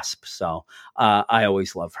Wasp. So I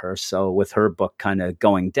always love her. So with her book kind of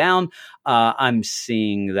going down, I'm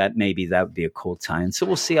seeing that maybe that would be a cool tie-in. So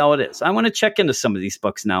we'll see how it is. I want to check into some of these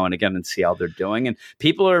books now and again and see how they're doing. And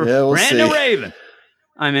people are ranting and raving.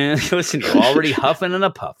 I mean, listen, you're already huffing and a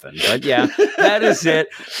puffing. But yeah, that is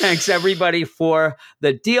it. Thanks, everybody, for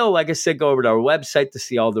the deal. Like I said, go over to our website to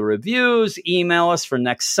see all the reviews. Email us for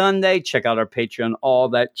next Sunday. Check out our Patreon, all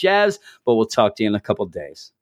that jazz. But we'll talk to you in a couple days.